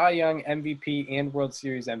be Cy Young MVP and World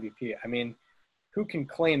Series MVP. I mean, who can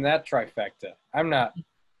claim that trifecta? I'm not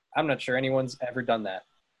sure anyone's ever done that.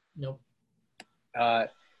 Nope.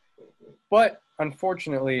 But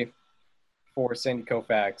unfortunately for Sandy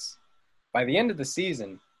Koufax, by the end of the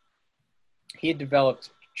season, he had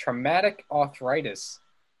developed traumatic arthritis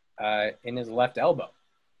in his left elbow.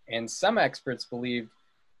 And some experts believed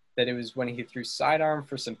that it was when he threw sidearm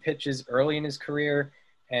for some pitches early in his career,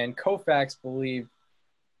 and Koufax believed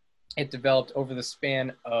it developed over the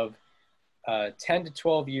span of 10 to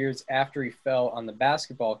 12 years after he fell on the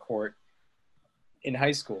basketball court in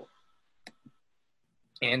high school.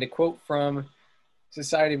 And a quote from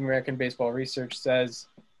Society of American Baseball Research says,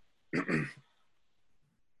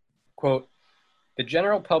 quote, "The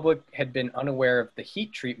general public had been unaware of the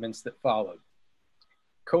heat treatments that followed.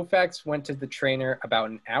 Koufax went to the trainer about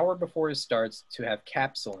an hour before his starts to have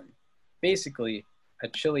capsulin, basically a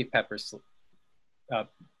chili pepper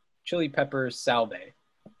salve,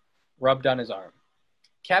 rubbed on his arm.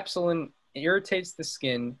 Capsulin irritates the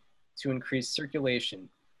skin to increase circulation.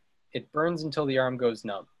 It burns until the arm goes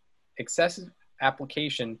numb. Excessive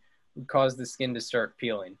application would cause the skin to start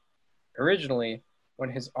peeling. Originally,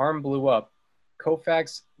 when his arm blew up,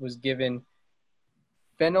 Koufax was given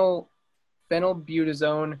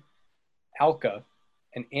phenylbutazone alka,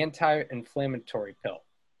 an anti-inflammatory pill.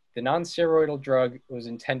 The non-steroidal drug was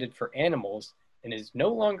intended for animals and is no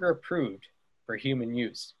longer approved for human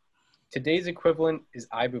use. Today's equivalent is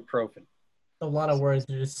ibuprofen." A lot of words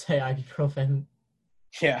to just say ibuprofen.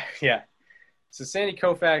 Yeah. So Sandy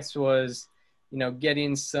Koufax was,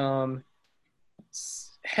 getting some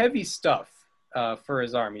heavy stuff for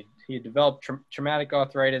his arm. He had developed traumatic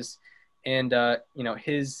arthritis, and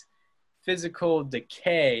his physical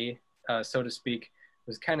decay, so to speak,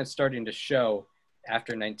 was kind of starting to show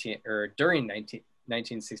during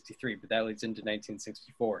 1963, but that leads into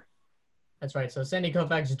 1964. That's right. So Sandy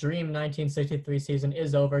Koufax's dream 1963 season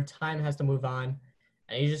is over. Time has to move on,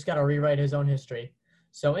 and he's just got to rewrite his own history.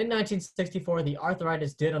 So in 1964, the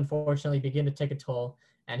arthritis did unfortunately begin to take a toll,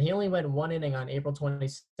 and he only went 1 inning on April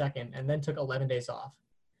 22nd and then took 11 days off.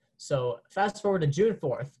 So fast forward to June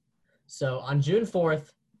 4th. So on June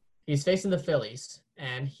 4th, he's facing the Phillies,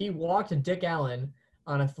 and he walked Dick Allen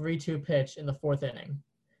on a 3-2 pitch in the 4th inning.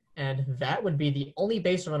 And that would be the only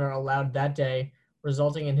base runner allowed that day,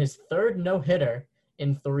 resulting in his 3rd no-hitter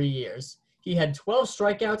in 3 years. He had 12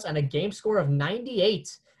 strikeouts and a game score of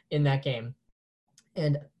 98 in that game.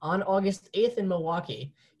 And on August 8th in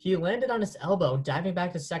Milwaukee, he landed on his elbow, diving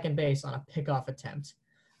back to second base on a pickoff attempt.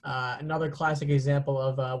 Another classic example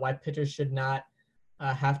of why pitchers should not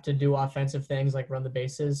have to do offensive things like run the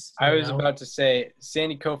bases. I was about to say,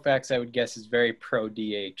 Sandy Koufax, I would guess, is very pro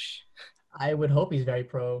DH. I would hope he's very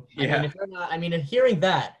pro. Yeah.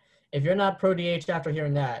 If you're not pro DH after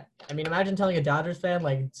hearing that, I mean, imagine telling a Dodgers fan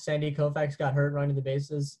like Sandy Koufax got hurt running the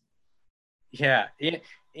bases. Yeah,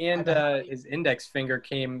 and his index finger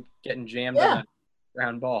came getting jammed on a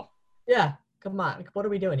ground ball. Yeah, come on. What are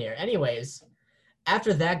we doing here? Anyways,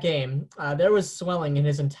 after that game, there was swelling in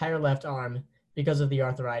his entire left arm because of the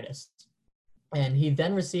arthritis. And he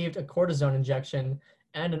then received a cortisone injection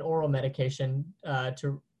and an oral medication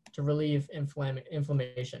to relieve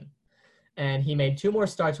inflammation. And he made 2 more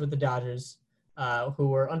starts with the Dodgers, who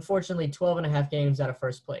were unfortunately 12 and a half games out of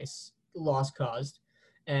first place, loss caused.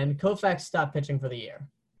 And Koufax stopped pitching for the year.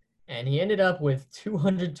 And he ended up with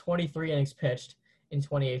 223 innings pitched in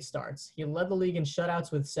 28 starts. He led the league in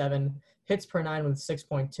shutouts with 7, hits per 9 with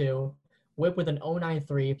 6.2, whip with an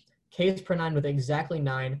 0.93, Ks per 9 with exactly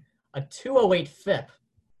 9, a 208 FIP,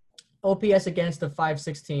 OPS against of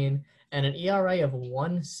 516, and an ERA of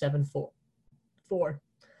 1.74.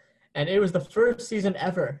 And it was the first season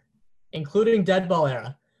ever, including dead ball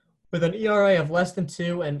era, with an ERA of less than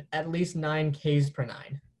 2 and at least 9 Ks per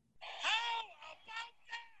 9.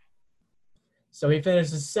 So he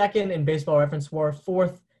finished 2nd in Baseball Reference WAR,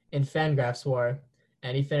 4th in Fangraphs WAR,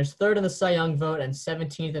 and he finished 3rd in the Cy Young vote and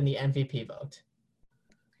 17th in the MVP vote.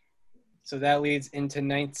 So that leads into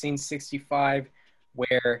 1965,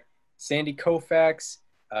 where Sandy Koufax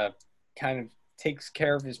kind of takes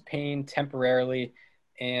care of his pain temporarily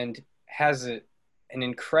and has an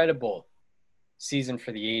incredible season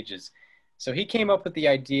for the ages. So he came up with the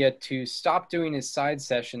idea to stop doing his side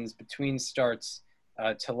sessions between starts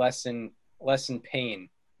to lessen pain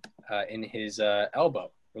in his elbow,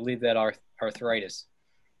 relieve that arthritis.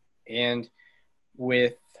 And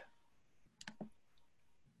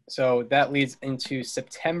so that leads into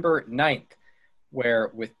September 9th,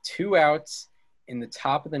 where with 2 outs in the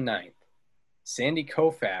top of the 9th, Sandy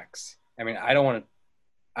Koufax, I mean, I don't want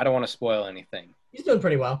to spoil anything. He's doing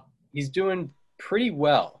pretty well. He's doing pretty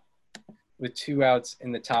well with 2 outs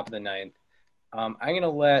in the top of the 9th. I'm going to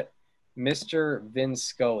let Mr. Vin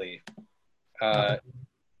Scully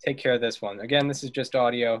take care of this one. Again, this is just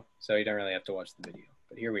audio, so you don't really have to watch the video.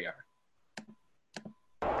 But here we are.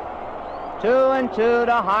 2-2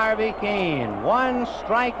 to Harvey Keene. 1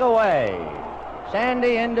 strike away.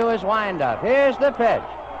 Sandy into his windup. Here's the pitch.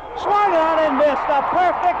 Swung on and missed. A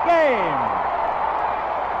perfect game.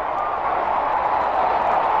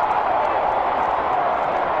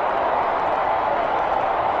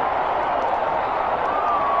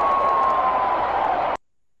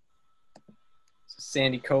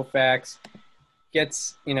 Sandy Koufax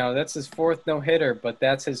gets, that's his 4th no-hitter, but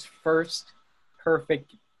that's his first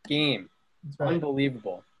perfect game. Right.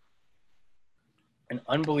 Unbelievable. An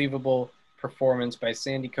unbelievable performance by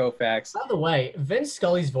Sandy Koufax. By the way, Vince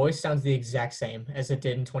Scully's voice sounds the exact same as it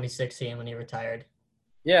did in 2016 when he retired.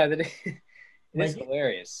 Yeah, it is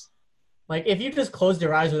hilarious. Like, if you just closed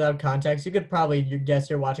your eyes without context, you could probably guess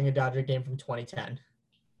you're watching a Dodger game from 2010.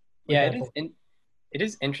 Yeah, it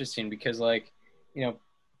is interesting because,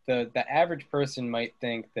 the average person might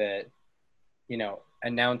think that,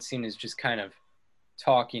 announcing is just kind of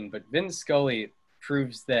talking, but Vince Scully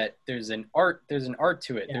proves that there's an art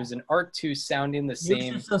to it. Yeah. There's an art to sounding the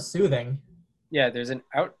same. It's so soothing. Yeah, there's an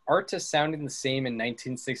art to sounding the same in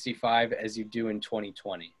 1965 as you do in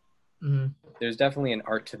 2020. Mm-hmm. There's definitely an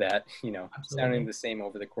art to that, Absolutely. sounding the same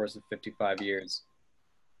over the course of 55 years.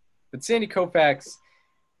 But Sandy Koufax,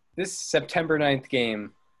 this September 9th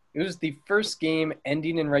game, it was the first game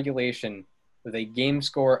ending in regulation with a game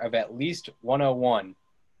score of at least 101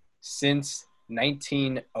 since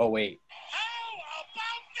 1908.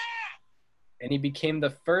 And he became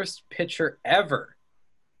the first pitcher ever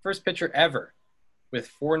with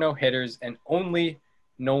 4 no-hitters, and only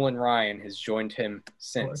Nolan Ryan has joined him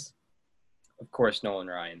since. Of course, Nolan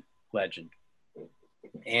Ryan, legend.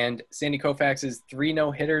 And Sandy Koufax's 3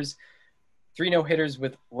 no-hitters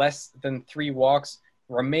with less than 3 walks,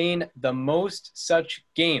 remain the most such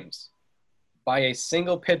games by a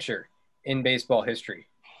single pitcher in baseball history.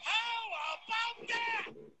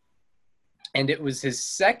 And it was his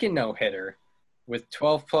 2nd no-hitter with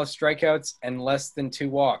 12-plus strikeouts and less than 2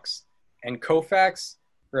 walks. And Koufax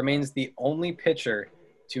remains the only pitcher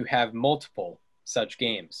to have multiple such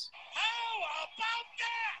games.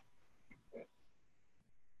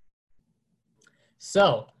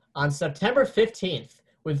 So, On September 15th,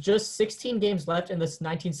 with just 16 games left in this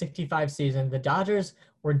 1965 season, the Dodgers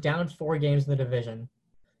were down 4 games in the division.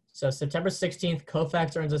 So September 16th,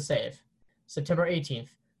 Koufax earns a save. September 18th,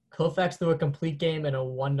 Koufax threw a complete game in a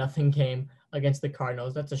 1-0 game against the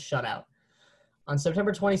Cardinals. That's a shutout. On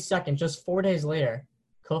September 22nd, just 4 days later,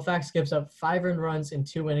 Koufax gives up 5 earned runs in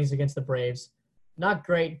 2 innings against the Braves. Not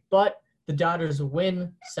great, but the Dodgers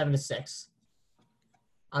win 7-6.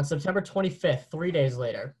 On September 25th, 3 days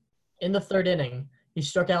later, in the 3rd inning, he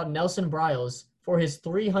struck out Nelson Briles for his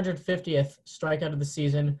 350th strikeout of the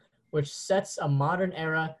season, which sets a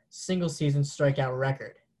modern-era single-season strikeout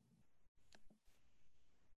record.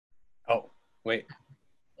 Oh, wait.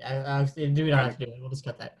 We don't have to do it. We'll just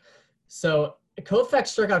cut that. So Koufax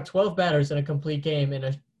struck out 12 batters in a complete game in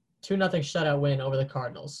a 2-0 shutout win over the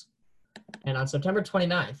Cardinals. And on September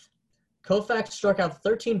 29th, Koufax struck out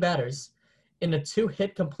 13 batters in a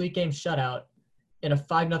 2-hit complete game shutout in a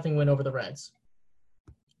 5-0 win over the Reds.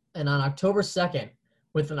 And on October 2nd,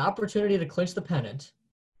 with an opportunity to clinch the pennant,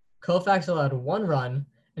 Koufax allowed 1 run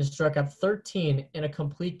and struck out 13 in a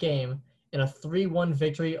complete game in a 3-1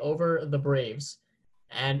 victory over the Braves.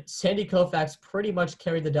 And Sandy Koufax pretty much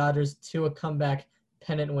carried the Dodgers to a comeback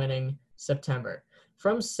pennant-winning September.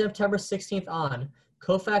 From September 16th on,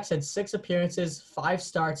 Koufax had 6 appearances, 5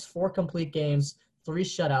 starts, 4 complete games, 3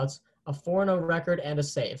 shutouts, a 4-0 record, and a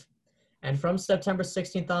save. And from September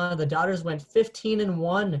 16th on, the Dodgers went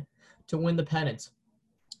 15-1 to win the pennant.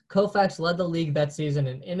 Koufax led the league that season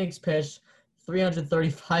in innings pitched,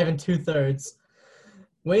 335 2/3,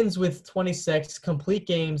 wins with 26, complete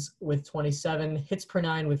games with 27, hits per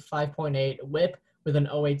 9 with 5.8, whip with an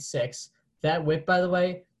 0.86. That whip, by the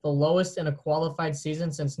way, the lowest in a qualified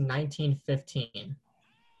season since 1915.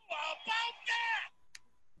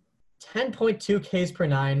 10.2 Ks per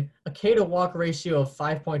 9, a K to walk ratio of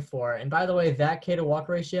 5.4. And by the way, that K to walk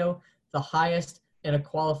ratio, the highest in a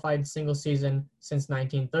qualified single season since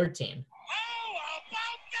 1913.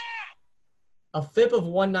 A FIP of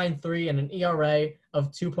 193 and an ERA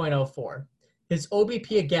of 2.04. His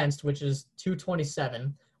OBP against, which is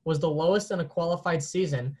 227, was the lowest in a qualified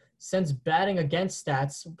season since batting against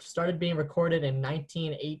stats started being recorded in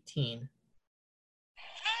 1918.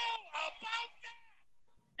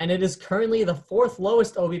 And it is currently the 4th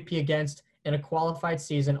lowest OBP against in a qualified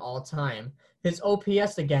season all time. His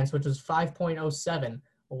OPS against, which was 5.07,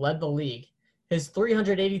 led the league. His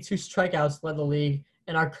 382 strikeouts led the league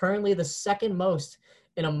and are currently the 2nd most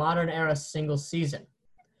in a modern era single season.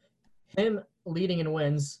 Him leading in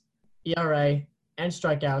wins, ERA, and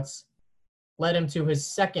strikeouts led him to his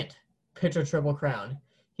 2nd pitcher triple crown.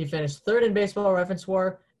 He finished 3rd in Baseball Reference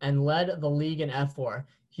WAR and led the league in F4.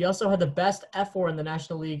 He also had the best F4 in the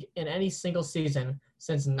National League in any single season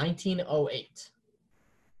since 1908.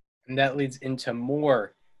 And that leads into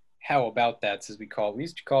more how about that's, as we call it. We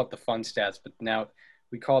used to call it the fun stats, but now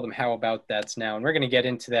we call them how about that's now. And we're going to get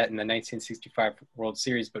into that in the 1965 World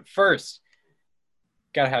Series. But first,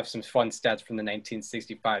 got to have some fun stats from the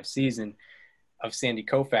 1965 season of Sandy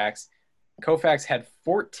Koufax. Koufax had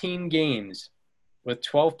 14 games with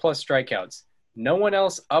 12-plus strikeouts. No one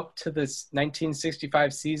else up to this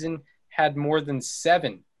 1965 season had more than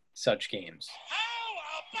 7 such games.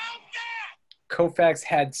 Koufax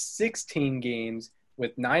had 16 games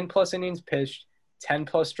with 9-plus innings pitched,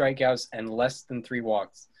 10-plus strikeouts, and less than 3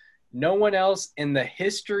 walks. No one else in the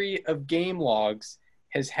history of game logs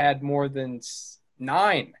has had more than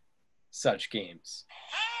 9 such games.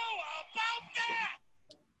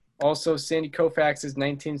 Also, Sandy Koufax's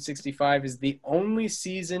 1965 is the only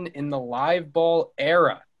season in the live ball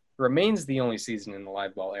era, remains the only season in the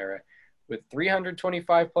live ball era, with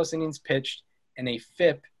 325-plus innings pitched and a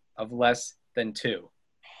FIP of less than 2.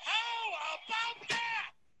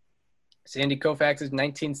 Sandy Koufax's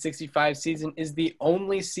 1965 season is the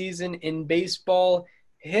only season in baseball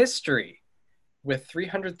history with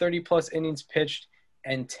 330-plus innings pitched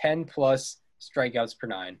and 10-plus strikeouts per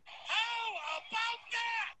 9.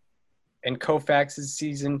 And Koufax's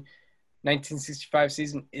season, 1965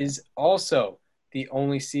 season, is also the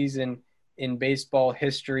only season in baseball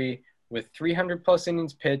history with 300-plus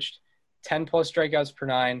innings pitched, 10-plus strikeouts per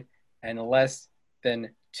 9, and less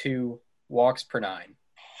than 2 walks per 9.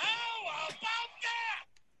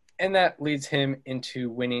 And that leads him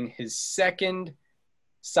into winning his 2nd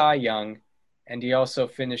Cy Young, and he also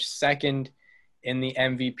finished 2nd in the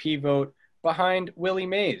MVP vote behind Willie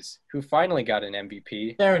Mays, who finally got an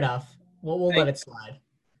MVP. Fair enough. We'll let it slide.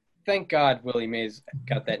 Thank God Willie Mays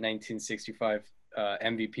got that 1965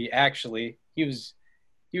 MVP. Actually, he was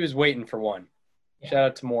waiting for one. Yeah. Shout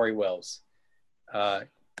out to Maury Wells, Koufax's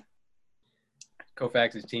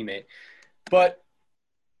teammate. But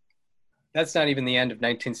that's not even the end of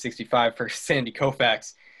 1965 for Sandy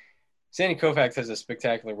Koufax. Sandy Koufax has a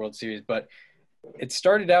spectacular World Series, but it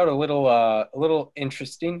started out a little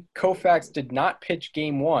interesting. Koufax did not pitch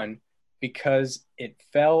Game 1 because it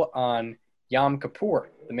fell on Yom Kippur.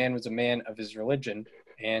 The man was a man of his religion,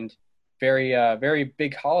 and very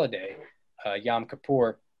big holiday, Yom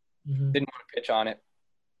Kippur. Mm-hmm. Didn't want to pitch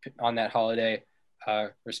on that holiday.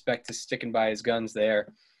 Respect to sticking by his guns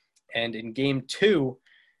there. And in Game 2,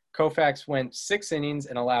 Koufax went 6 innings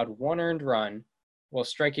and allowed 1 earned run while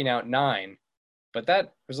striking out 9. But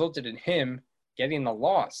that resulted in him getting the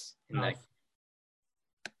loss in that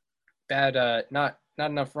bad, not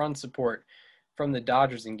enough run support from the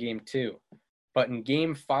Dodgers in Game 2. But in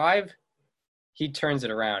Game 5, he turns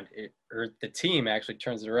it around, or the team actually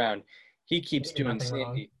turns it around. He keeps doing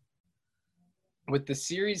Sandy. With the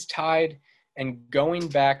series tied and going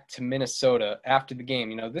back to Minnesota after the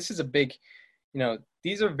game, this is a big,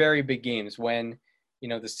 these are very big games when,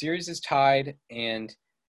 the series is tied and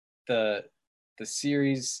the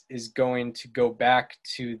series is going to go back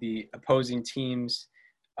to the opposing team's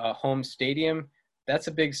home stadium. That's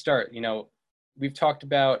a big start. We've talked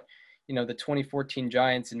about, the 2014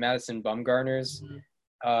 Giants and Madison Bumgarner's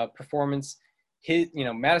performance.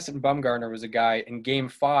 Madison Bumgarner was a guy in Game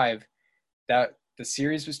 5 that the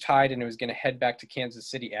series was tied and it was going to head back to Kansas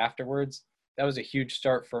City afterwards. That was a huge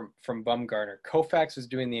start from Bumgarner. Koufax was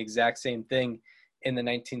doing the exact same thing in the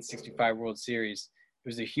 1965 World Series. It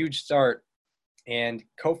was a huge start, and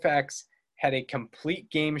Koufax had a complete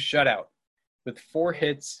game shutout with 4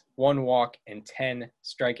 hits, 1 walk, and 10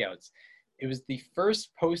 strikeouts. It was the first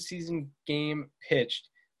postseason game pitched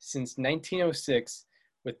since 1906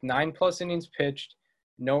 with 9+ innings pitched,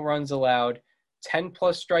 no runs allowed, 10+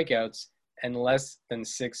 strikeouts, and less than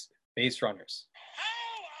 6 base runners.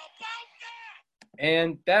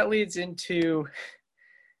 And that leads into,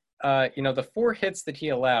 the 4 hits that he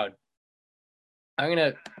allowed.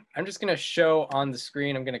 I'm just gonna show on the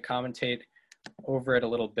screen. I'm gonna commentate over it a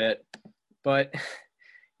little bit, but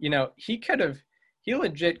he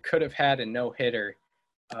legit could have had a no-hitter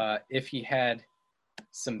if he had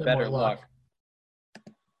some better luck.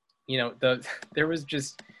 There was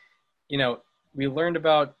just, we learned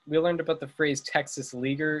about the phrase Texas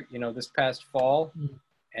Leaguer, this past fall.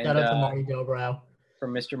 And shout out to Marty Dobrow.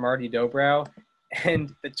 From Mr. Marty Dobrow.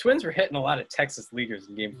 And the Twins were hitting a lot of Texas Leaguers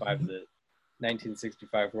in Game 5 of the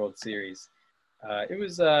 1965 World Series. It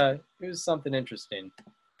was something interesting.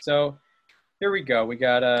 So here we go. We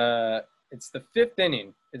got it's the 5th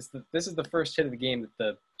inning. This is the first hit of the game that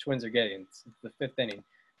the Twins are getting. It's the 5th inning.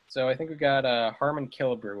 So I think we got Harmon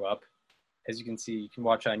Killebrew up. As you can see, you can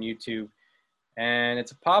watch on YouTube. And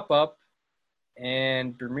it's a pop-up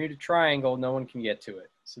and Bermuda Triangle, no one can get to it.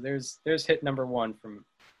 So there's hit number 1 from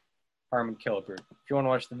Harmon Killebrew. If you want to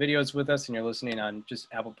watch the videos with us and you're listening on just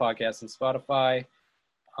Apple Podcasts and Spotify,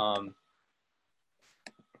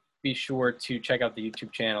 be sure to check out the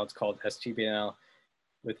YouTube channel. It's called STBNL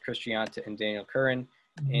with Christianta and Daniel Curran.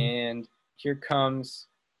 Mm-hmm. And here comes,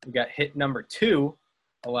 we got hit number 2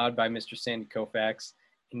 allowed by Mr. Sandy Koufax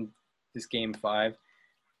in this Game 5.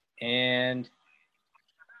 And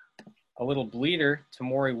a little bleeder to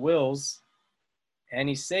Maury Wills, and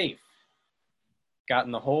he's safe. Got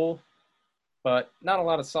in the hole, but not a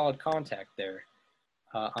lot of solid contact there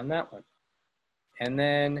on that one. And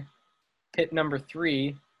then hit number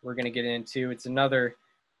 3, we're going to get into. It's another,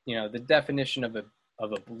 the definition of a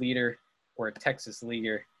bleeder or a Texas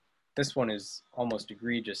Leaguer. This one is almost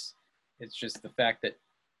egregious. It's just the fact that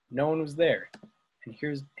no one was there. And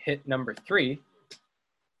here's hit number 3.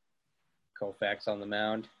 Koufax on the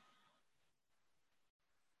mound.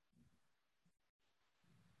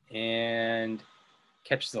 And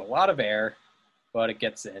catches a lot of air, but it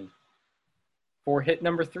gets in. For hit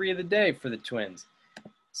number 3 of the day for the Twins.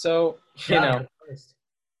 So, and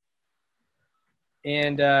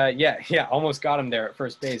almost got him there at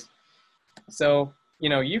first base. So,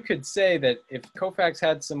 you could say that if Koufax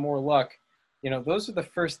had some more luck, those are the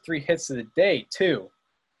first 3 hits of the day too.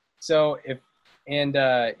 So he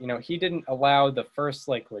didn't allow the first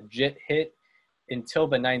legit hit until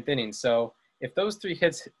the 9th inning. So if those 3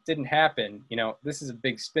 hits didn't happen, this is a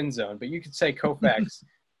big spin zone, but you could say Koufax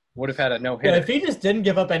would have had a no-hitter. Yeah, if he just didn't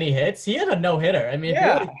give up any hits, he had a no-hitter. I mean, if you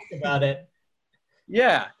really think about it.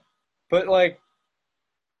 Yeah, but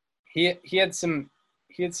he had some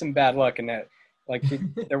bad luck in that.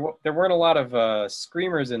 There weren't a lot of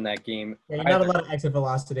screamers in that game. Yeah, not a lot of exit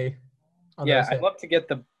velocity. I'd love to get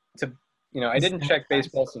I didn't check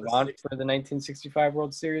Baseball Savant for the 1965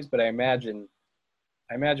 World Series, but I imagine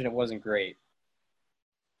it wasn't great.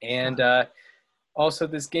 And Also,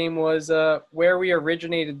 this game was where we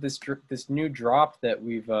originated this new drop that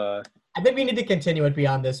we've. I think we need to continue it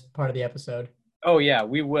beyond this part of the episode. Oh yeah,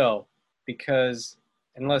 we will, because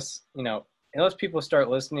unless people start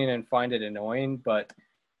listening and find it annoying, but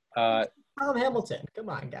Tom Hamilton, come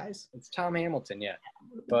on, guys. it's Tom Hamilton, yeah.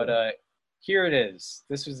 But here it is.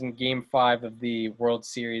 This was in Game 5 of the World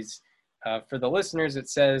Series. For the listeners, it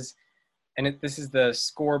says, and this is the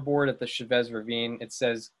scoreboard at the Chavez Ravine. It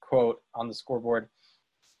says, quote, on the scoreboard,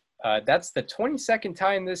 that's the 22nd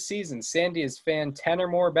time this season Sandy has fanned 10 or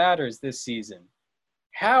more batters this season.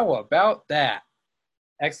 How about that?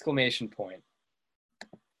 Exclamation point.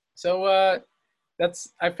 So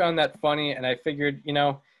I found that funny, and I figured,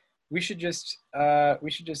 we should just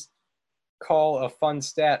call a fun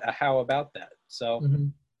stat a how about that. So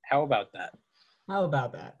how about that? How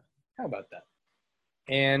about that? How about that?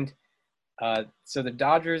 And so the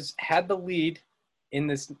Dodgers had the lead in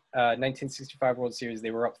this 1965 World Series.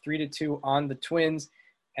 They were up 3-2 on the Twins,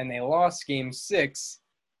 and they lost Game 6.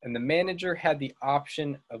 And the manager had the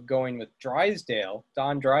option of going with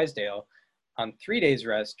Don Drysdale, on 3 days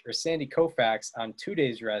rest, or Sandy Koufax on 2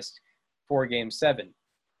 days rest for Game 7.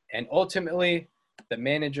 And ultimately, the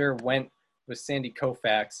manager went with Sandy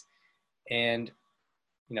Koufax. And,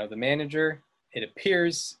 the manager, it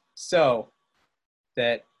appears so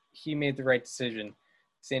that he made the right decision.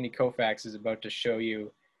 Sandy Koufax is about to show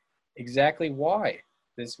you exactly why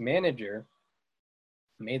this manager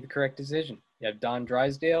made the correct decision. You have Don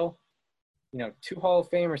Drysdale, 2 Hall of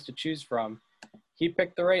Famers to choose from. He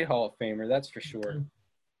picked the right Hall of Famer, that's for sure.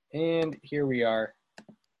 And here we are.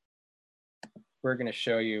 We're going to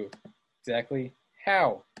show you exactly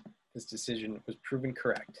how this decision was proven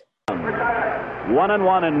correct.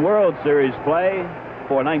 1-1 in World Series play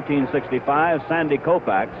for 1965, Sandy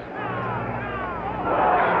Koufax.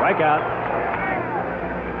 Strikeout.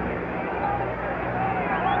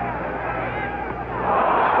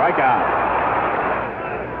 Strikeout.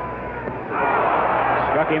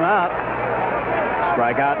 Struck him out.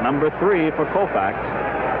 Strikeout number 3 for Koufax.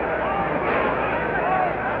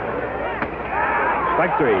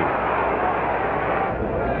 Strike 3.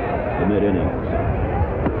 The mid-innings.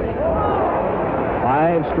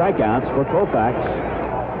 5 strikeouts for Koufax.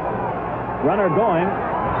 Runner going.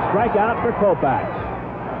 Strikeout for Koufax.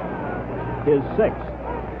 His 6th.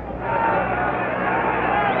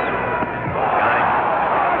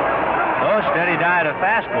 Steady diet of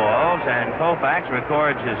fastballs, and Koufax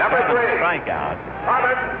records his 7th strikeout.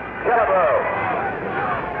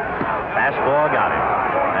 Fastball got him.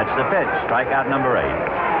 That's the pitch. Strikeout number 8.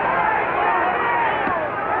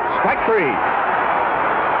 Strike 3.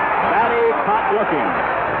 Batty caught looking.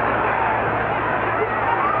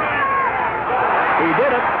 He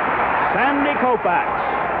did it. Sandy Koufax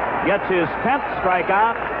gets his 10th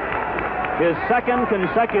strikeout, his 2nd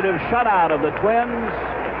consecutive shutout of the Twins.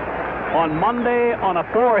 On Monday on a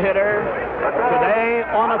 4-hitter, today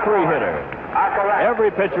on a 3-hitter.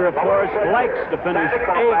 Every pitcher, of course, likes to finish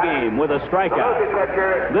a game with a strikeout.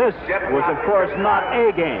 This was, of course, not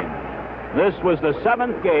a game. This was the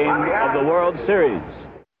 7th game of the World Series.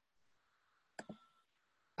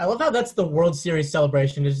 I love how that's the World Series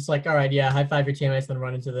celebration. It's just like, all right, yeah, high five your teammates, then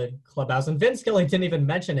run into the clubhouse. And Vince Scully didn't even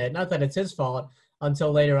mention it. Not that it's his fault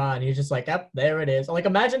until later on. He's just like, yep, there it is. Like,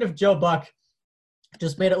 imagine if Joe Buck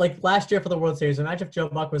just made it like last year for the World Series. Imagine if Joe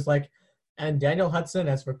Buck was like, and Daniel Hudson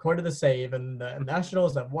has recorded the save, and the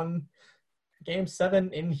Nationals have won Game 7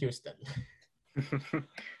 in Houston.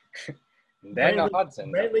 Daniel Hudson,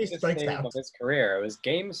 Bradley strikes out of his career. It was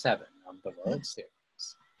Game 7 of the World Series.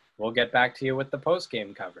 We'll get back to you with the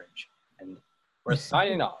post-game coverage, and we're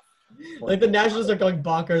signing off. Like the Nationals are going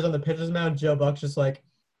bonkers on the pitcher's mound. Joe Buck's just like,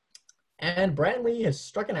 and Brantley has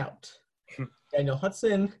struck out. Daniel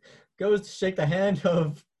Hudson goes to shake the hand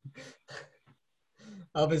of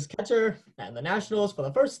his catcher, and the Nationals, for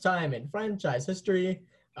the first time in franchise history,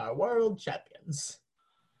 are world champions.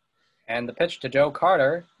 And the pitch to Joe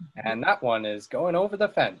Carter, and that one is going over the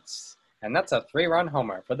fence. And that's a 3-run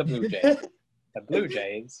homer for the Blue Jays. The Blue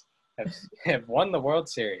Jays have won the World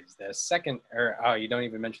Series. The second, you don't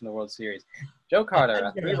even mention the World Series. Joe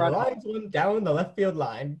Carter, a 3-run homer. Lines one down the left field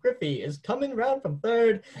line. Griffey is coming round from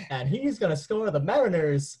third, and he's going to score. The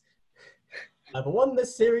Mariners have won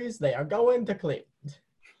this series. They are going to Cleveland.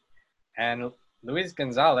 And Luis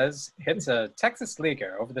Gonzalez hits a Texas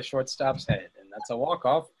leaguer over the shortstop's head, and that's a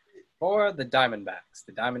walk-off for the Diamondbacks.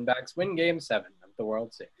 The Diamondbacks win Game 7 of the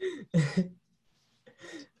World Series.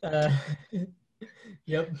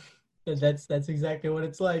 Yep, that's exactly what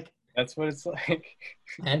it's like. That's what it's like.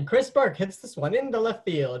 And Chris Burke hits this one into left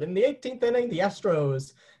field. In the 18th inning, the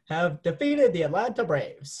Astros have defeated the Atlanta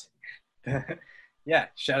Braves. Yeah,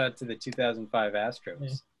 shout out to the 2005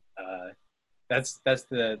 Astros. That's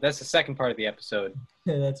the second part of the episode.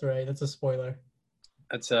 That's right. That's a spoiler.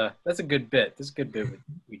 That's a good bit. That's a good bit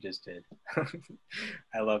we just did.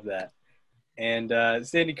 I love that. And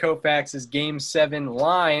Sandy Koufax's Game 7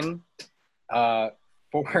 line for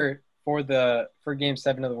Game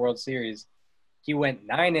 7 of the World Series, he went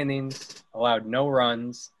 9 innings, allowed no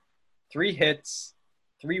runs, 3 hits,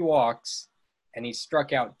 3 walks, and he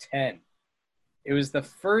struck out 10. It was the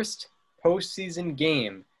first postseason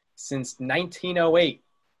game since 1908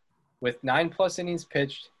 with 9+ innings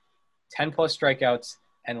pitched, 10+ strikeouts,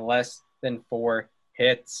 and less than 4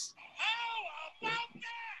 hits.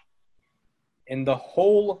 In the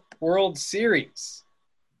whole World Series,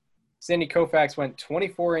 Sandy Koufax went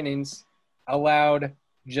 24 innings, allowed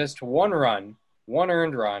just 1 run, 1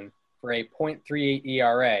 earned run for a .38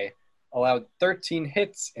 ERA, allowed 13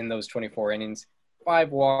 hits in those 24 innings,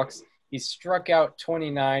 5 walks. He struck out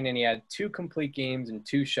 29, and he had 2 complete games and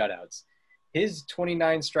 2 shutouts. His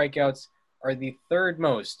 29 strikeouts are the 3rd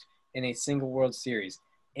most in a single World Series,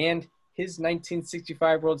 and his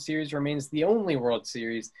 1965 World Series remains the only World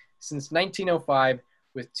Series since 1905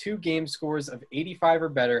 with 2 game scores of 85 or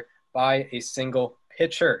better by a single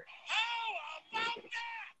pitcher.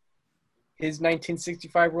 His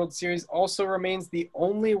 1965 World Series also remains the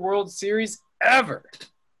only World Series ever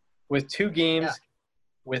with 2 games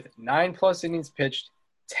with 9+ innings pitched,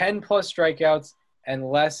 10+ strikeouts, and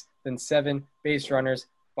less than 7 base runners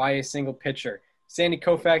by a single pitcher. Sandy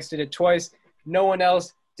Koufax did it twice. No one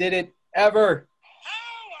else did it ever.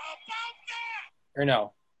 Or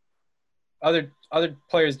no. Other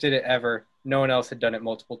players did it ever. No one else had done it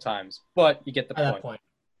multiple times. But you get the At that point.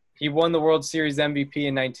 He won the World Series MVP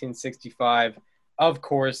in 1965. Of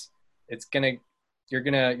course, you're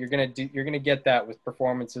gonna get that with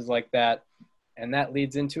performances like that. And that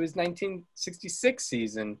leads into his 1966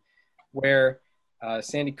 season, where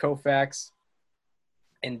Sandy Koufax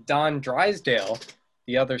and Don Drysdale,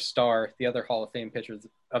 the other Hall of Fame pitcher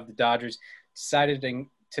of the Dodgers, decided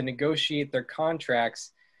to negotiate their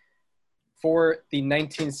contracts for the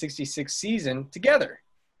 1966 season together.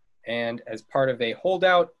 And as part of a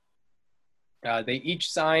holdout, they each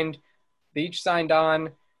signed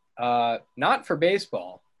on, not for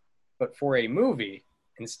baseball, but for a movie,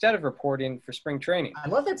 instead of reporting for spring training. I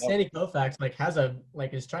love that Sandy Koufax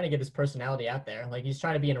is trying to get his personality out there. Like, he's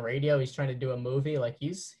trying to be in radio, he's trying to do a movie. Like,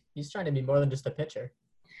 he's trying to be more than just a pitcher.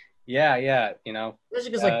 Yeah,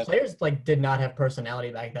 Especially because players did not have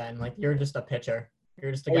personality back then. Like, you're just a pitcher.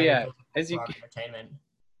 You're just a guy who goes for entertainment.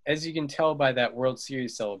 As you can tell by that World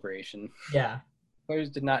Series celebration. Yeah. Players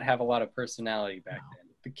did not have a lot of personality back then.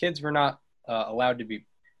 The kids were not allowed to be.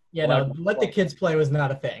 Yeah, no, let the kids play was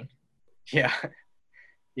not a thing. Yeah.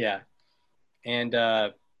 Yeah. And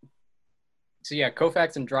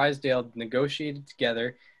Koufax and Drysdale negotiated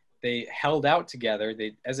together. They held out together.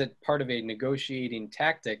 As a part of a negotiating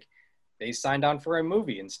tactic, they signed on for a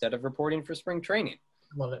movie instead of reporting for spring training.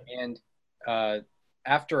 Love it. And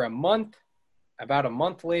after about a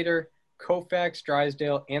month later, Koufax,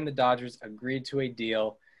 Drysdale, and the Dodgers agreed to a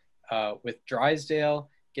deal with Drysdale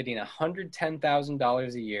getting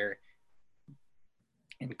 $110,000 a year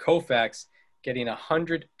and Koufax getting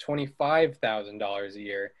 $125,000 a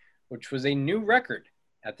year, which was a new record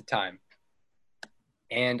at the time.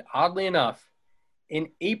 And oddly enough, in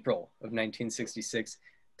April of 1966,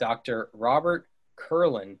 Dr. Robert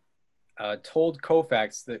Kurlan told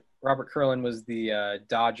Koufax that Robert Kurlan was the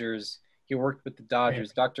Dodgers. He worked with the Dodgers.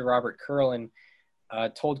 Right. Dr. Robert Kurlan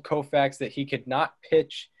told Koufax that he could not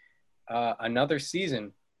pitch another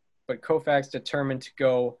season, but Koufax determined to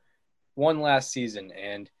go one last season.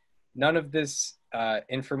 And none of this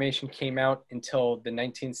information came out until the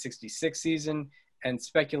 1966 season. And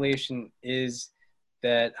speculation is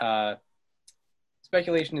that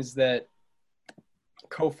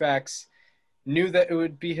Koufax knew that it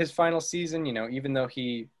would be his final season, even though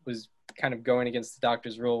he was kind of going against the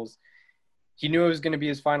doctor's rules. He knew it was going to be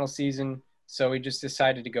his final season, so he just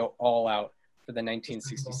decided to go all out for the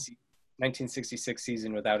 1966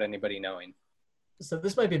 season without anybody knowing. So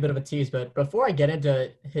this might be a bit of a tease, but before I get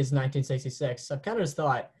into his 1966, I've kind of just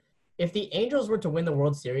thought, if the Angels were to win the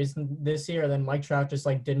World Series this year, then Mike Trout just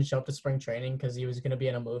didn't show up to spring training because he was going to be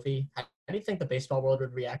in a movie, how do you think the baseball world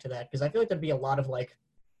would react to that? Because I feel like there'd be a lot of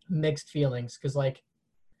mixed feelings. Because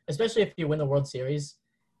especially if you win the World Series,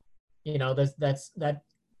 that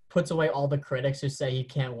puts away all the critics who say he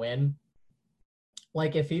can't win.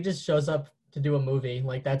 If he just shows up to do a movie,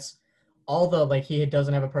 that's all the he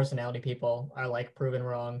doesn't have a personality people are proven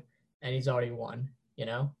wrong, and he's already won. Yeah,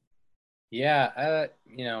 that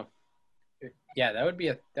would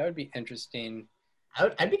be interesting.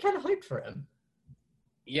 I'd be kind of hyped for him.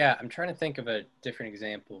 Yeah, I'm trying to think of a different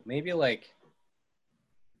example. Maybe like,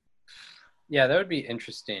 yeah, that would be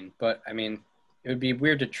interesting. But I mean, it would be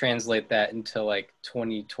weird to translate that into like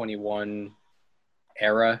 2021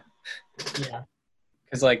 era. Yeah.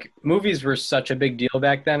 Because like movies were such a big deal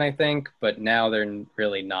back then, I think, but now they're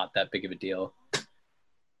really not that big of a deal.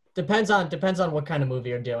 Depends on what kind of movie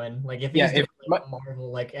you're doing. Like if he's Yeah, doing like a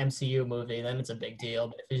Marvel like MCU movie, then it's a big deal.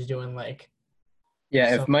 But if he's doing like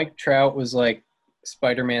if Mike Trout was like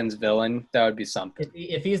Spider-Man's villain, that would be something.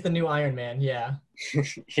 if he's the new Iron Man, yeah.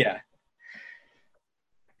 Yeah.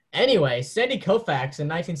 Anyway, Sandy Koufax in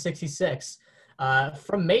 1966.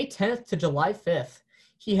 From May 10th to July 5th,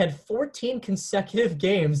 he had 14 consecutive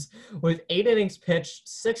games with 8 innings pitched,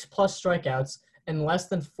 6+ strikeouts, and less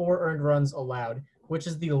than 4 earned runs allowed, which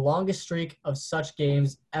is the longest streak of such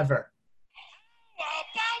games ever. How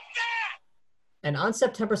about that? And on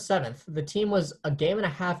September 7th, the team was a game and a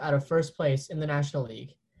half out of first place in the National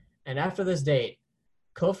League. And after this date,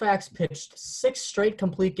 Koufax pitched 6 straight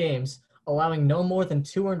complete games, allowing no more than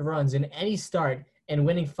 2 earned runs in any start and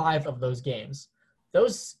winning 5 of those games.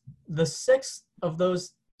 The 6 of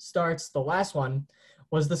those starts, the last one,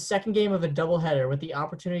 was the second game of a doubleheader with the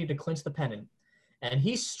opportunity to clinch the pennant. And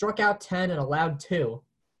he struck out 10 and allowed 2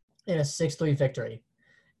 in a 6-3 victory.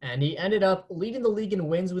 And he ended up leading the league in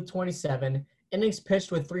wins with 27, innings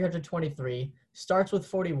pitched with 323, starts with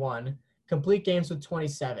 41, complete games with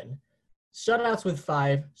 27, shutouts with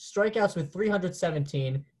 5, strikeouts with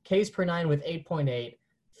 317, Ks per 9 with 8.8,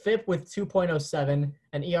 FIP with 2.07,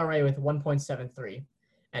 and ERA with 1.73.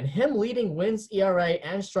 And him leading wins, ERA,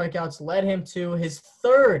 and strikeouts led him to his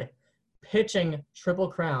 3rd pitching Triple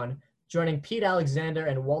Crown, joining Pete Alexander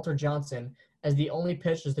and Walter Johnson as the only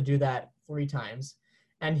pitchers to do that 3 times.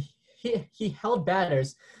 And he held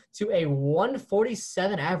batters to a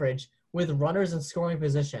 147 average with runners in scoring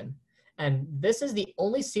position. And this is the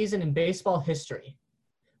only season in baseball history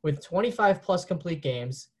with 25+ complete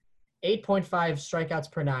games, 8.5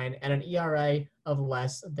 strikeouts per 9, and an ERA of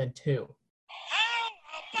less than 2. How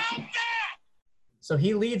about that? So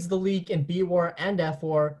he leads the league in B-WAR and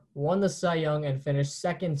F-WAR, won the Cy Young, and finished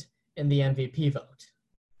 2nd in the MVP vote.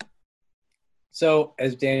 So,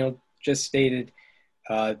 as Daniel just stated,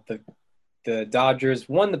 the Dodgers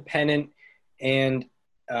won the pennant, and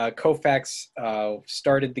Koufax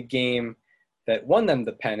started the game that won them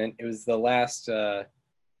the pennant. It was the last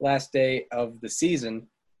day of the season,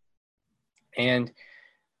 and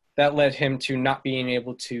that led him to not being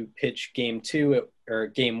able to pitch game 2 or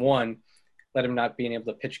game 1. Led him not being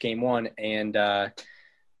able to pitch game 1, and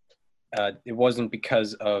it wasn't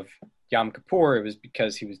because of Yom Kippur. It was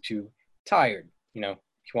because he was too tired. You know,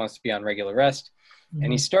 he wants to be on regular rest. Mm-hmm.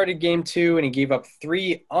 And he started game 2, and he gave up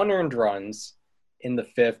 3 unearned runs in the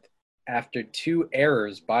 5th after 2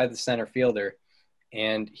 errors by the center fielder.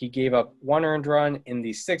 And he gave up 1 earned run in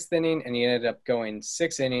the 6th inning, and he ended up going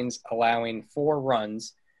 6 innings, allowing 4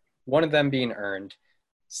 runs, 1 of them being earned,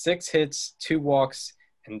 6 hits, 2 walks,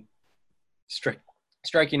 and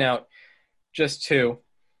striking out just 2.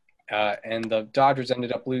 And the Dodgers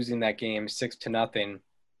ended up losing that game 6-0.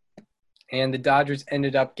 And the Dodgers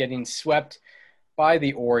ended up getting swept by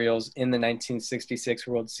the Orioles in the 1966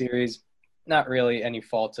 World Series. Not really any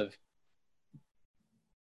fault of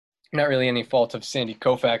Sandy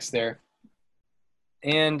Koufax there.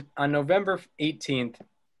 And on November 18th,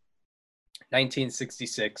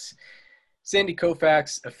 1966, Sandy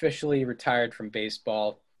Koufax officially retired from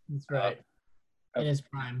baseball. That's right. In his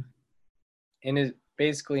prime.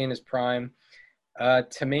 Basically in his prime,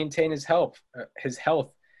 to maintain his health.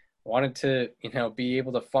 Wanted to, be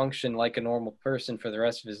able to function like a normal person for the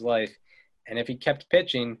rest of his life. And if he kept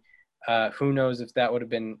pitching, who knows if that would have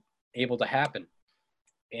been able to happen.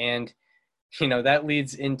 And, that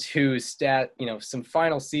leads into some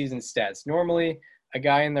final season stats. Normally, a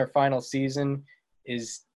guy in their final season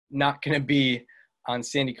is not going to be on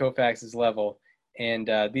Sandy Koufax's level. And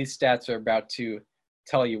these stats are about to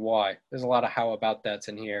tell you why. There's a lot of how about that's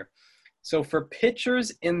in here. So for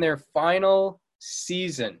pitchers in their final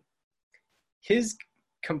season, his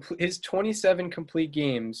 27 complete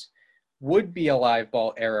games would be a live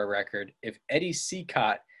ball era record if Eddie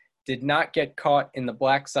Cicotte did not get caught in the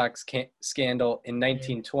Black Sox scandal in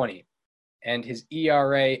 1920. And his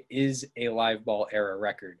ERA is a live ball era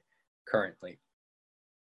record currently.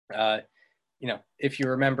 If you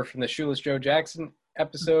remember from the Shoeless Joe Jackson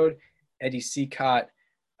episode, Eddie Cicotte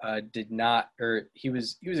he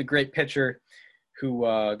was a great pitcher who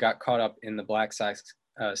got caught up in the Black Sox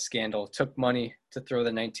scandal, took money to throw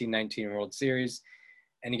the 1919 World Series,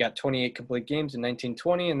 and he got 28 complete games in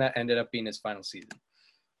 1920, and that ended up being his final season.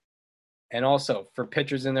 And also for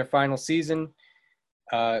pitchers in their final season,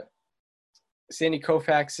 Sandy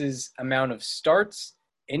Koufax's amount of starts,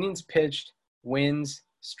 innings pitched, wins,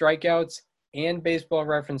 strikeouts, and Baseball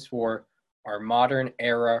Reference WAR are modern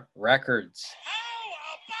era records.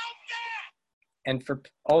 And for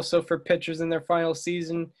pitchers in their final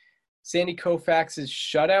season, Sandy Koufax's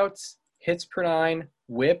shutouts, hits per nine,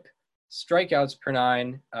 whip, strikeouts per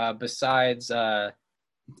nine, besides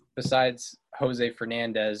Jose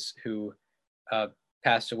Fernandez, who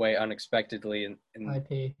passed away unexpectedly in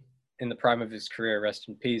the prime of his career, rest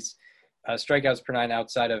in peace. Strikeouts per nine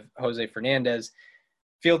outside of Jose Fernandez,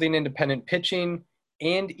 fielding independent pitching,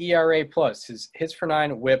 and ERA plus. His hits per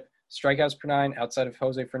nine, whip, strikeouts per nine outside of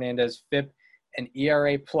Jose Fernandez, FIP, and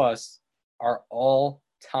ERA plus are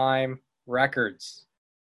all-time records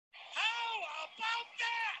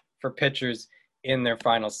for pitchers in their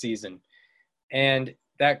final season. And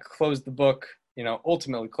that closed the book,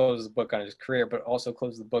 ultimately closed the book on his career, but also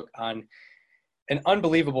closed the book on an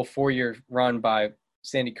unbelievable 4-year run by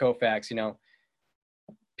Sandy Koufax.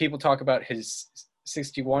 People talk about his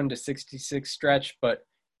 61 to 66 stretch, but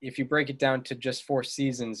if you break it down to just 4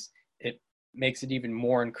 seasons, it makes it even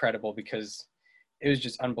more incredible because it was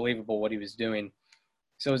just unbelievable what he was doing.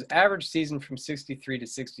 So his average season from 63 to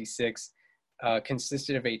 66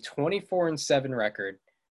 consisted of a 24-7 record,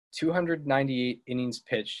 298 innings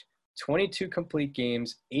pitched, 22 complete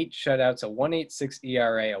games, 8 shutouts, a 1.86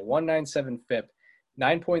 ERA, a 1.97 FIP,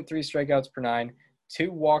 9.3 strikeouts per nine,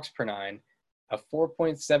 2 walks per nine, a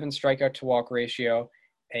 4.7 strikeout to walk ratio,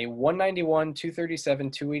 a 191,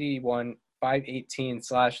 237, 281, 518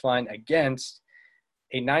 slash line against,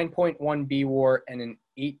 a 9.1 B WAR, and an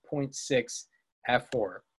 8.6 F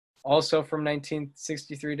WAR. Also from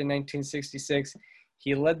 1963 to 1966,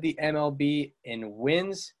 he led the MLB in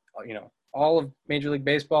wins, all of Major League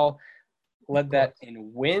Baseball, led that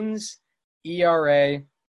in wins, ERA,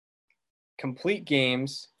 complete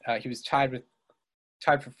games. He was tied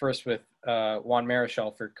for first with Juan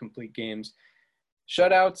Marichal for complete games,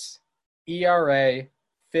 shutouts, ERA,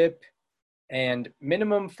 FIP, and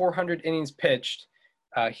minimum 400 innings pitched.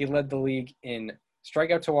 He led the league in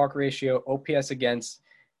strikeout to walk ratio, OPS against,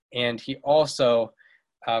 and he also,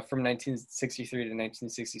 from 1963 to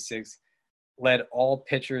 1966, led all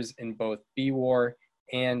pitchers in both B WAR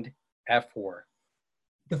and F WAR.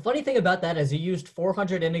 The funny thing about that is he used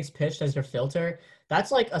 400 innings pitched as your filter.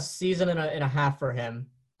 That's like a season and a half for him.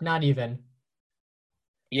 Not even.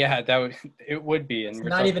 Yeah, it would be. And it's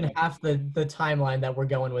not even half the timeline that we're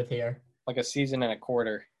going with here. Like a season and a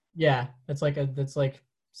quarter. Yeah, that's like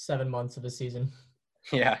 7 months of a season.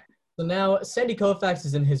 Yeah. So now Sandy Koufax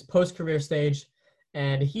is in his post-career stage,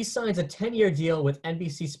 and he signs a 10-year deal with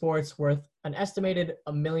NBC Sports worth an estimated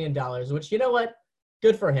 $1 million, which, you know what?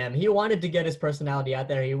 Good for him. He wanted to get his personality out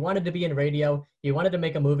there. He wanted to be in radio. He wanted to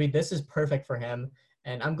make a movie. This is perfect for him,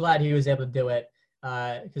 and I'm glad he was able to do it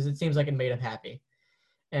because it seems like it made him happy.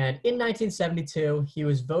 And in 1972, he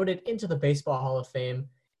was voted into the Baseball Hall of Fame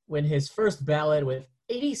when his first ballot with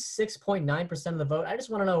 86.9% of the vote. I just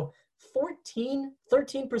want to know,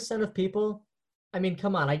 13% of people? I mean,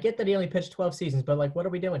 come on. I get that he only pitched 12 seasons, but what are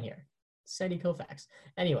we doing here? Sandy Koufax.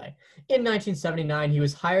 Anyway, in 1979, he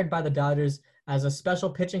was hired by the Dodgers as a special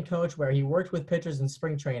pitching coach where he worked with pitchers in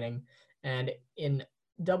spring training and in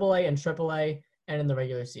AA and AAA and in the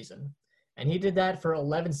regular season. And he did that for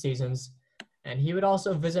 11 seasons. And he would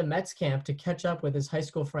also visit Mets camp to catch up with his high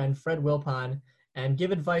school friend Fred Wilpon and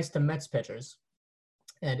give advice to Mets pitchers.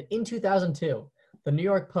 And in 2002, the New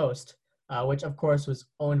York Post, which of course was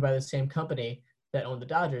owned by the same company that owned the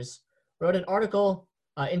Dodgers, wrote an article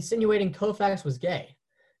insinuating Koufax was gay,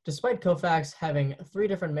 despite Koufax having 3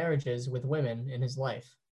 different marriages with women in his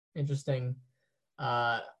life. Interesting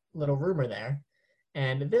little rumor there.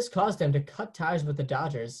 And this caused him to cut ties with the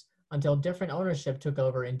Dodgers until different ownership took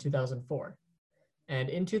over in 2004. And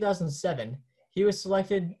in 2007, he was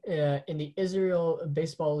selected in the Israel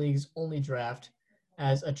Baseball League's only draft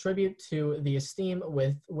as a tribute to the esteem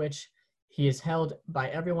with which he is held by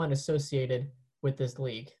everyone associated with this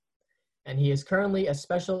league. And he is currently a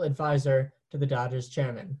special advisor to the Dodgers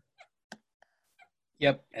chairman.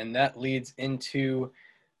 Yep, and that leads into,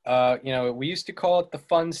 we used to call it the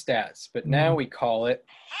fun stats, but now we call it.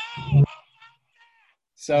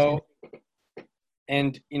 So,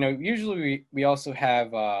 and, usually we also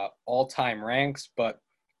have all-time ranks, but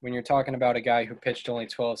when you're talking about a guy who pitched only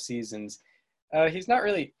 12 seasons, he's not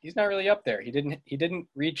really up there. He didn't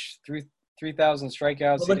reach 3,000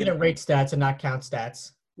 strikeouts. We're looking at rate stats and not count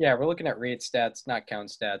stats. Yeah, we're looking at rate stats, not count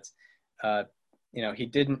stats. He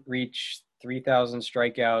didn't reach 3,000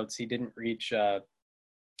 strikeouts. He didn't reach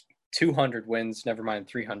 200 wins, never mind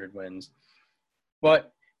 300 wins.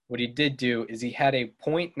 But what he did do is he had a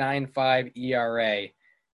 .95 ERA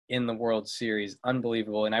in the World Series.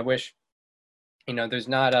 Unbelievable. And I wish, there's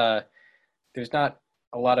not a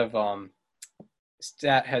lot of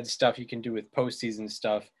stat head stuff you can do with postseason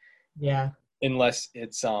stuff. Yeah. Unless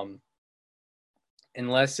it's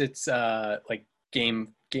like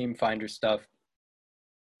game finder stuff.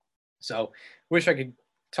 So wish I could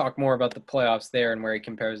talk more about the playoffs there and where he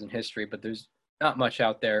compares in history, but there's not much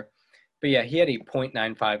out there. But yeah, he had a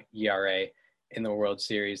 .95 ERA in the World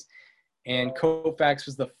Series. And Koufax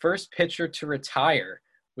was the first pitcher to retire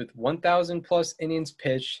with 1,000 plus innings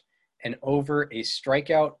pitched and over a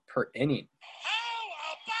strikeout per inning.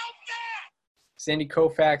 How about that? Sandy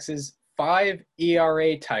Koufax's 5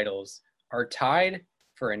 ERA titles are tied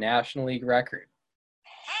for a National League record.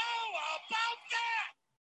 How about that?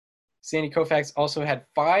 Sandy Koufax also had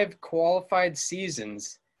 5 qualified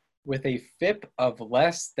seasons with a FIP of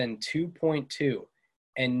less than 2.2,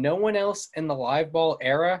 and no one else in the live ball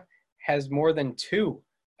era has more than 2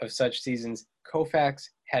 of such seasons. Koufax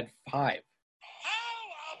had 5. How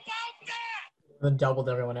about that? Then doubled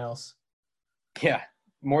everyone else. Yeah,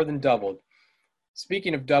 more than doubled.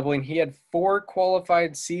 Speaking of doubling, he had 4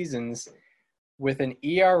 qualified seasons with an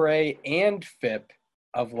ERA and FIP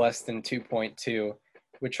of less than 2.2,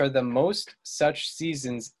 which are the most such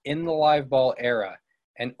seasons in the live ball era.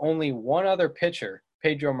 And only one other pitcher,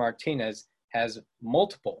 Pedro Martinez, has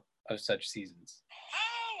multiple of such seasons. How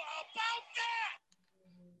about that?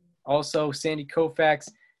 Also, Sandy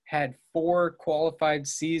Koufax had 4 qualified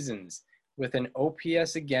seasons with an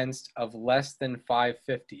OPS against of less than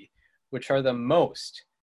 550, which are the most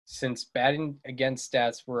since batting against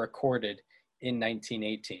stats were recorded in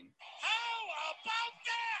 1918. How about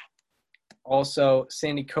that? Also,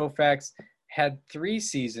 Sandy Koufax had 3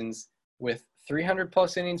 seasons with 300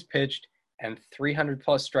 plus innings pitched and 300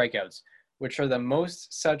 plus strikeouts, which are the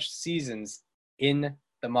most such seasons in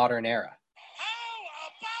the modern era. How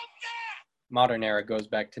about that? Modern era goes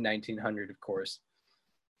back to 1900, of course.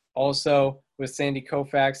 Also, with Sandy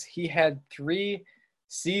Koufax, he had 3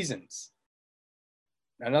 seasons.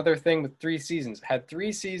 Another thing with 3 seasons, had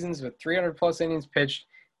 3 seasons with 300 plus innings pitched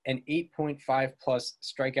and 8.5 plus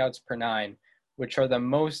strikeouts per 9, which are the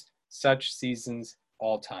most such seasons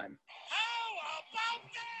all time. How about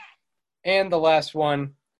that? And the last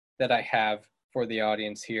one that I have for the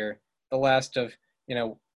audience here, the last of,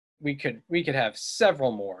 we could have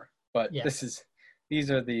several more, but Yes.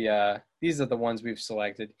 these are the ones we've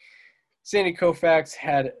selected. Sandy Koufax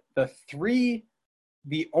had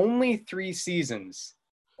the only 3 seasons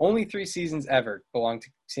ever belong to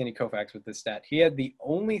Sandy Koufax with this stat. He had the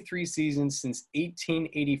only 3 seasons since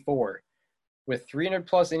 1884 with 300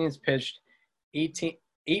 plus innings pitched,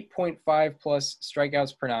 8.5 plus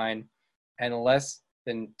strikeouts per 9, and less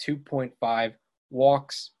than 2.5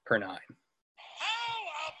 walks per 9. How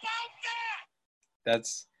about that?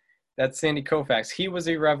 That's Sandy Koufax. He was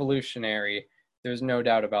a revolutionary. There's no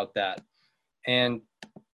doubt about that. And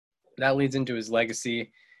that leads into his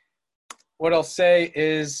legacy. What I'll say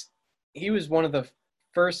is he was one of the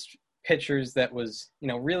first pitchers that was,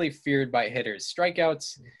 really feared by hitters.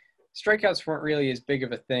 Strikeouts weren't really as big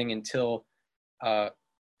of a thing until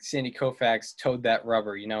Sandy Koufax towed that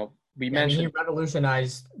rubber. We mentioned he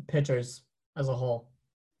revolutionized pitchers as a whole.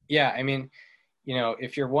 Yeah,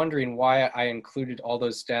 if you're wondering why I included all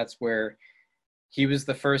those stats where he was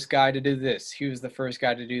the first guy to do this, he was the first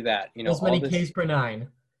guy to do that, as many Ks per 9.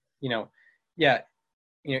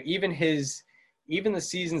 Even the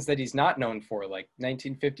seasons that he's not known for, like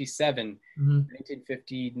 1957,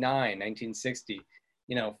 1959, 1960,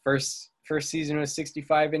 first season was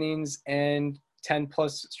 65 innings and 10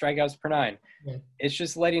 plus strikeouts per 9. Yeah. It's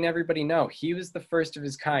just letting everybody know he was the first of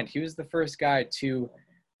his kind. He was the first guy to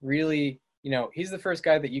really, he's the first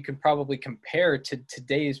guy that you can probably compare to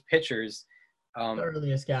today's pitchers. The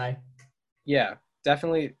earliest guy. Yeah,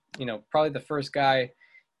 definitely, probably the first guy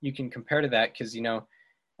you can compare to that because, he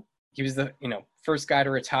was the, first guy to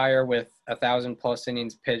retire with 1,000 plus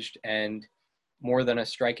innings pitched and more than a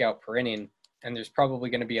strikeout per inning. And there's probably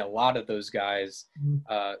going to be a lot of those guys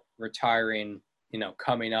retiring,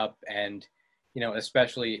 coming up and,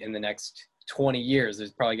 especially in the next 20 years,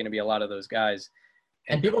 there's probably going to be a lot of those guys.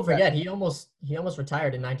 And people forget he almost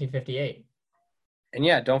retired in 1958. And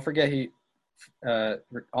yeah, don't forget he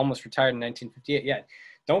almost retired in 1958. Yeah,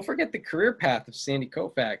 don't forget the career path of Sandy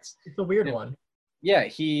Koufax. It's a weird one. Yeah,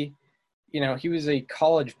 he was a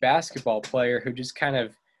college basketball player who just kind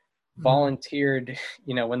of volunteered,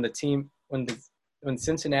 when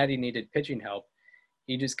Cincinnati needed pitching help,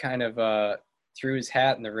 he just kind of threw his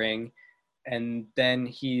hat in the ring and then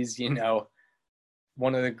he's,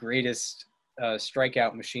 one of the greatest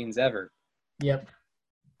strikeout machines ever. Yep.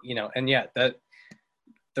 And yeah,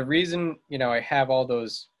 the reason, I have all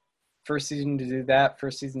those first season to do that,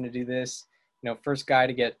 first season to do this, first guy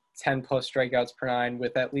to get 10 plus strikeouts per nine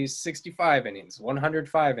with at least 65 innings,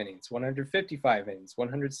 105 innings, 155 innings,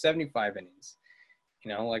 175 innings,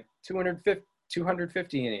 like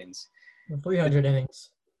 250 innings. 300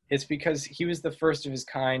 innings. It's because he was the first of his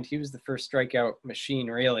kind. He was the first strikeout machine,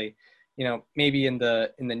 really. Maybe in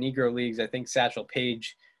the Negro leagues, I think Satchel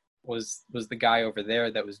Paige was the guy over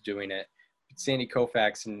there that was doing it. But Sandy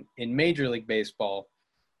Koufax in Major League Baseball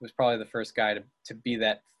was probably the first guy to be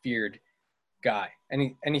that feared guy.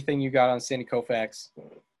 Anything you got on Sandy Koufax?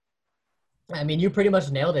 I mean, you pretty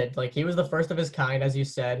much nailed it. Like, he was the first of his kind, as you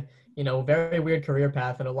said. Very weird career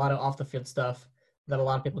path and a lot of off the field stuff that a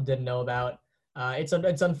lot of people didn't know about.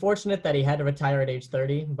 It's unfortunate that he had to retire at age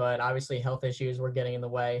 30, but obviously health issues were getting in the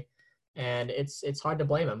way, and it's hard to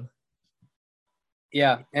blame him.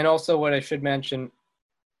 Yeah, and also what I should mention,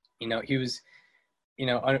 he was,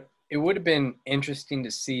 it would have been interesting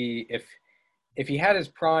to see if he had his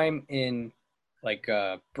prime in like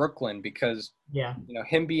Brooklyn, because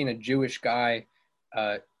him being a Jewish guy,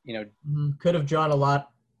 could have drawn a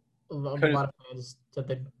lot of fans to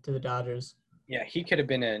the Dodgers. Yeah, he could have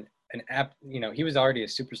been he was already a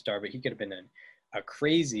superstar, but he could have been a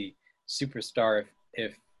crazy superstar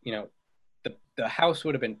if the house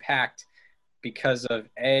would have been packed because of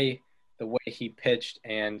A, the way he pitched,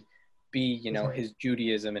 and B, his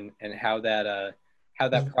Judaism and how that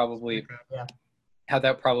probably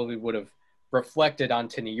would have reflected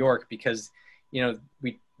onto New York, because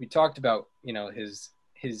we talked about his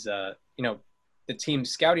the team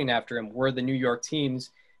scouting after him were the New York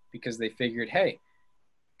teams, because they figured, hey,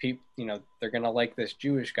 they're gonna like this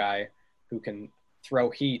Jewish guy who can throw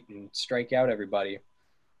heat and strike out everybody.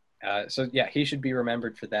 So yeah, he should be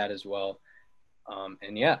remembered for that as well.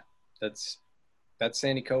 And yeah, that's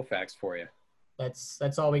Sandy Koufax for you.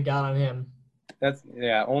 That's all we got on him. That's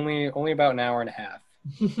only about an hour and a half.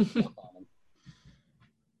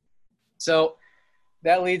 So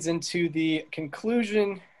that leads into the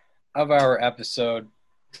conclusion of our episode.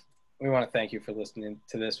 We want to thank you for listening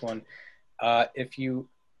to this one. If you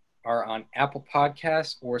are on Apple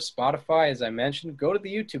Podcasts or Spotify, as I mentioned, go to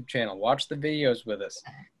the YouTube channel, watch the videos with us.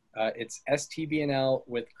 It's STBNL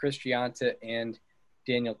with Chris Gianta and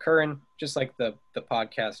Daniel Curran, just like the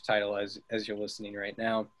podcast title as you're listening right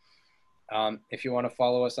now. If you want to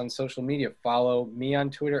follow us on social media, follow me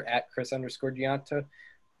on Twitter at Chris_Gianta.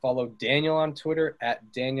 Follow Daniel on Twitter at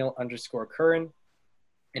Daniel_Curran.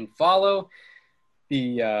 And follow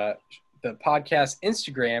the podcast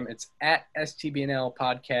Instagram. It's at STBNL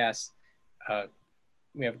Podcast.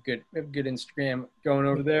 We have good Instagram going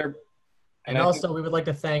over there. And also, we would like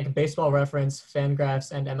to thank Baseball Reference,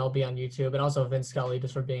 Fangraphs, and MLB on YouTube, and also Vince Scully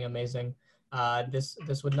just for being amazing.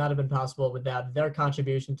 This would not have been possible without their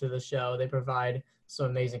contribution to the show. They provide some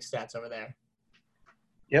amazing stats over there.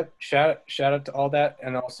 Yep. Shout out to all that,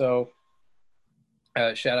 and also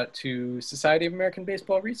shout out to Society of American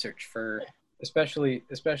Baseball Research for especially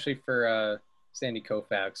for Sandy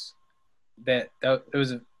Koufax. That it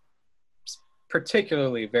was a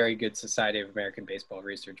particularly very good Society of American Baseball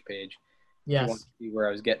Research page. Yes. You want to see where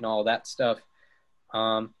I was getting all that stuff.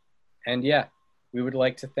 And yeah, we would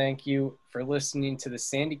like to thank you for listening to the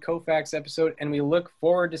Sandy Koufax episode, and we look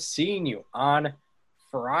forward to seeing you on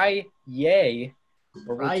Friday,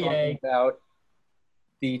 where we're talking about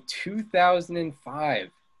the 2005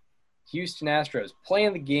 Houston Astros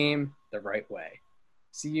playing the game the right way.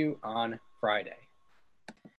 See you on Friday.